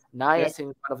grams. Niacin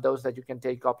is one of those that you can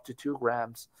take up to 2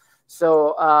 grams.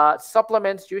 So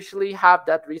supplements usually have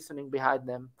that reasoning behind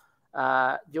them.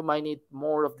 You might need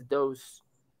more of the dose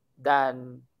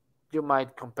than you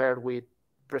might compare with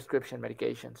prescription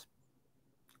medications.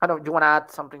 I don't. Do you want to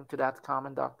add something to that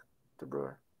comment, Dr.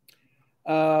 Brewer?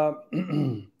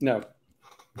 No.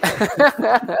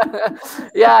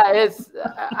 Yeah,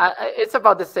 it's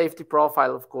about the safety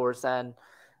profile, of course, and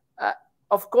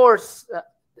of course,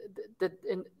 the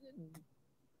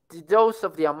dose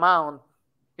of the amount,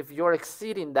 if you're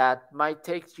exceeding that, might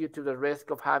take you to the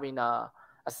risk of having a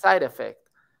side effect.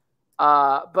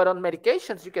 But on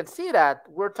medications, you can see that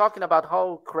we're talking about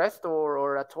how Crestor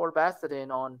or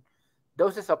atorvastatin on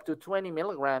doses up to 20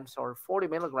 milligrams or 40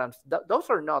 milligrams, those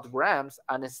are not grams,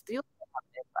 and it's still have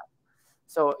an impact.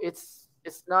 So it's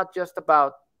not just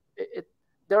about it.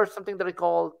 There's something that we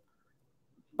call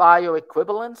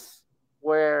bioequivalence,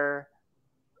 where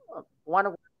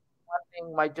one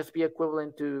thing might just be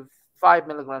equivalent to 5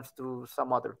 milligrams to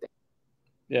some other thing.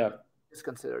 Yeah. Just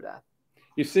consider that.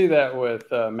 You see that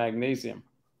with magnesium.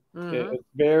 Mm-hmm. It's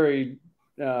very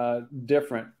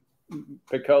different.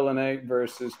 Picolinate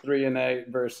versus threonate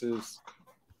versus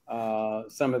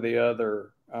some of the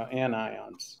other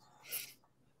anions.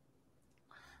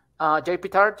 J.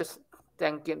 Pitard, just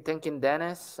thanking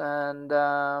Dennis and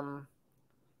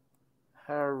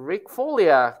Rick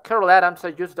Folia. Carol Adams, I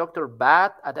use Dr.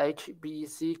 Bat at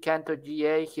HBC Canto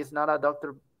GA. He's not a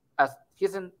doctor, as he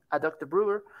isn't a Dr.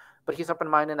 Brewer, but but he's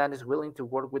open-minded and is willing to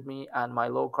work with me and my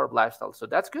low-carb lifestyle. So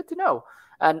that's good to know.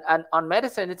 And on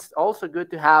medicine, it's also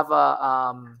good to have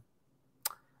a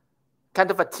kind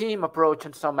of a team approach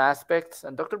in some aspects.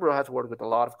 And Dr. Brewer has worked with a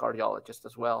lot of cardiologists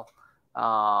as well,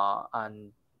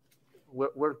 and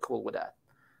we're cool with that.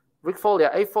 Rick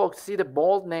Folia, hey folks, see the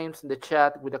bold names in the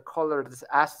chat with the colored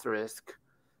asterisk.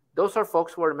 Those are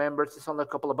folks who are members. It's only a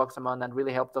couple of bucks a month and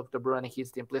really help Dr. Brewer and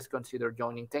his team. Please consider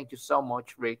joining. Thank you so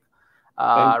much, Rick.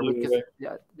 Thank you, Rick Rick.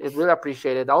 yeah, it really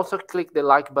appreciated. Also, click the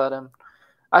like button.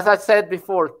 As I said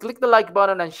before, click the like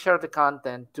button and share the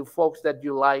content to folks that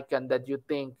you like and that you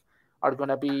think are going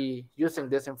to be using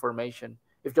this information.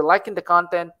 If you're liking the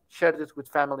content, share this with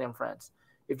family and friends.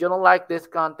 If you don't like this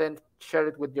content, share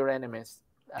it with your enemies.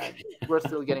 We're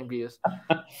still getting views.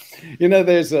 You know,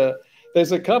 there's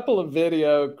a couple of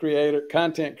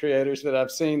content creators that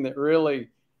I've seen that really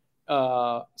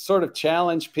sort of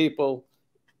challenge people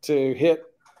to hit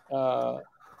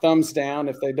thumbs down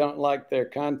if they don't like their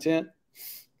content.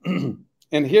 And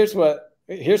here's why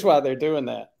they're doing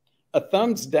that. A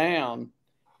thumbs down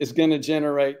is going to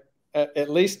generate at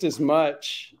least as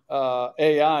much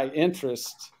AI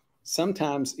interest,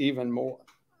 sometimes even more.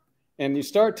 And you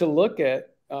start to look at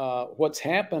what's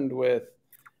happened with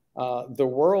the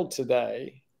world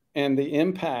today and the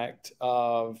impact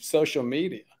of social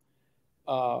media.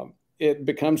 It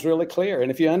becomes really clear. And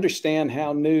if you understand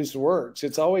how news works,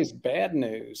 it's always bad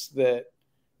news that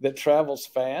travels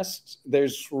fast.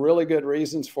 There's really good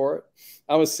reasons for it.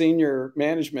 I was senior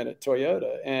management at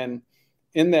Toyota, and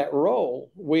in that role,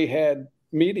 we had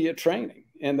media training.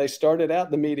 And they started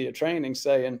out the media training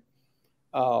saying,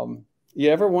 you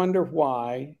ever wonder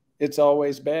why it's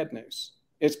always bad news?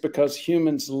 It's because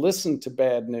humans listen to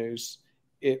bad news.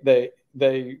 They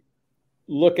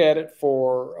look at it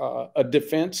for a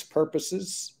defense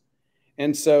purposes.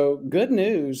 And so good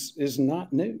news is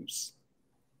not news.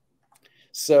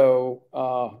 So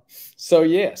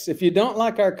yes, if you don't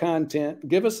like our content,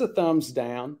 give us a thumbs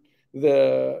down.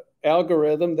 The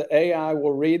algorithm, the AI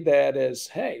will read that as,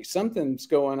 hey, something's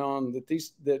going on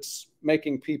that's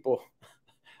making people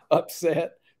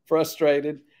upset,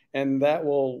 frustrated, and that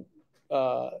will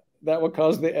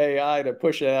cause the AI to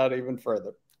push it out even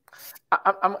further.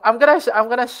 I'm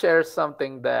gonna share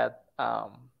something that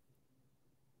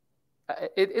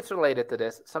it's related to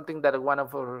this. Something that one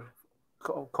of our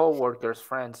co-workers,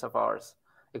 friends of ours,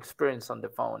 experienced on the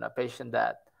phone. A patient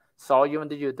that saw you on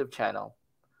the YouTube channel,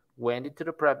 went into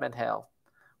the PrevMed Health,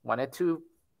 wanted to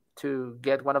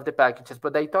get one of the packages,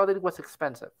 but they thought it was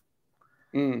expensive,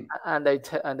 and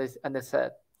they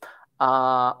said,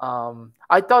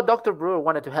 I thought Dr. Brewer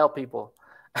wanted to help people.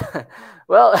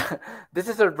 Well, this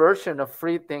is a version of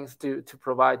free things to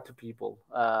provide to people,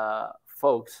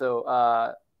 folks.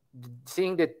 So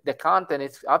seeing the content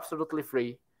is absolutely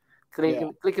free.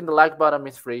 Clicking the like button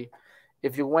is free.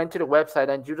 If you went to the website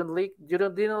and you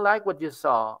didn't like what you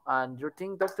saw and you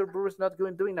think Dr. Brewer is not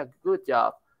doing a good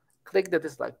job, click the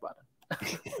dislike button.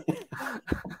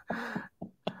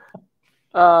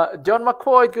 John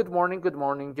McCoy, good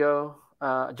morning, Joe.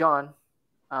 John.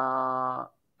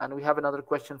 And we have another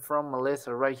question from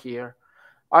Melissa right here.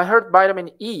 I heard vitamin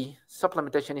E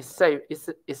supplementation is safe.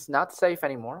 It's not safe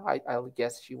anymore. I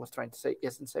guess she was trying to say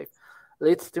isn't safe.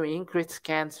 Leads to increased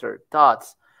cancer.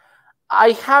 Thoughts?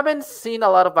 I haven't seen a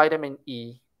lot of vitamin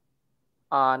E.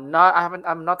 I'm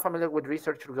not familiar with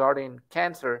research regarding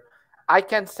cancer. I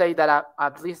can say that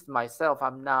at least myself,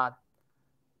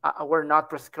 we're not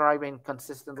prescribing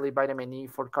consistently vitamin E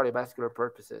for cardiovascular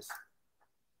purposes.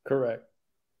 Correct.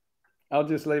 I'll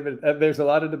just leave it. There's a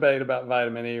lot of debate about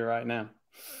vitamin E right now.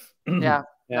 Yeah.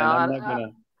 And I'm not going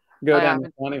to go down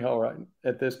the funny hole right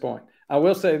at this point. I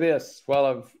will say this while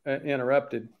I've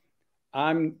interrupted.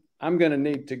 I'm going to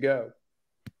need to go.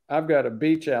 I've got a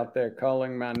beach out there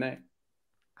calling my name.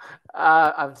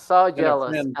 I'm so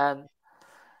jealous, and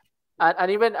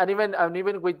even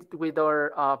with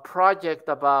our project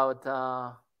about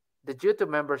the YouTube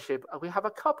membership, we have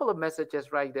a couple of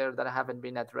messages right there that haven't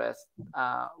been addressed.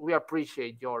 We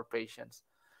appreciate your patience.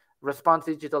 Response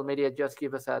Digital Media just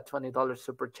give us a $20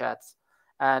 super chats,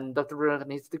 and Dr. Brewer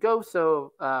needs to go,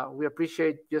 so we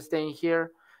appreciate you staying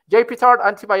here. JP Tart,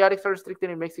 antibiotics are restricted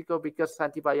in Mexico because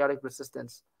antibiotic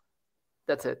resistance.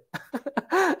 That's it.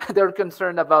 They're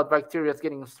concerned about bacteria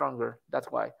getting stronger. That's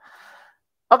why.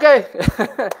 Okay.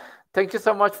 Thank you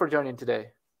so much for joining today.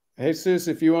 Hey, Sus,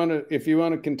 if you want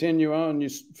to continue on, you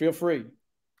feel free.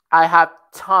 I have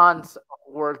tons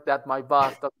of work that my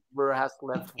boss, Dr. Brewer, has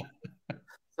left.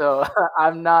 So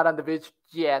I'm not on the beach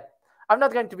yet. I'm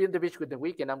not going to be on the beach with the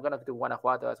weekend. I'm going to do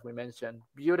Guanajuato, as we mentioned.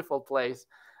 Beautiful place.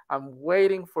 I'm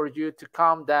waiting for you to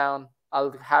calm down I'll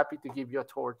be happy to give you a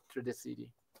tour through the city.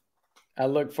 I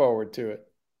look forward to it.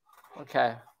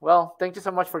 Okay. Well, thank you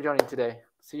so much for joining today.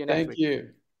 See you next week.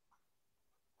 Thank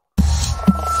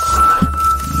you.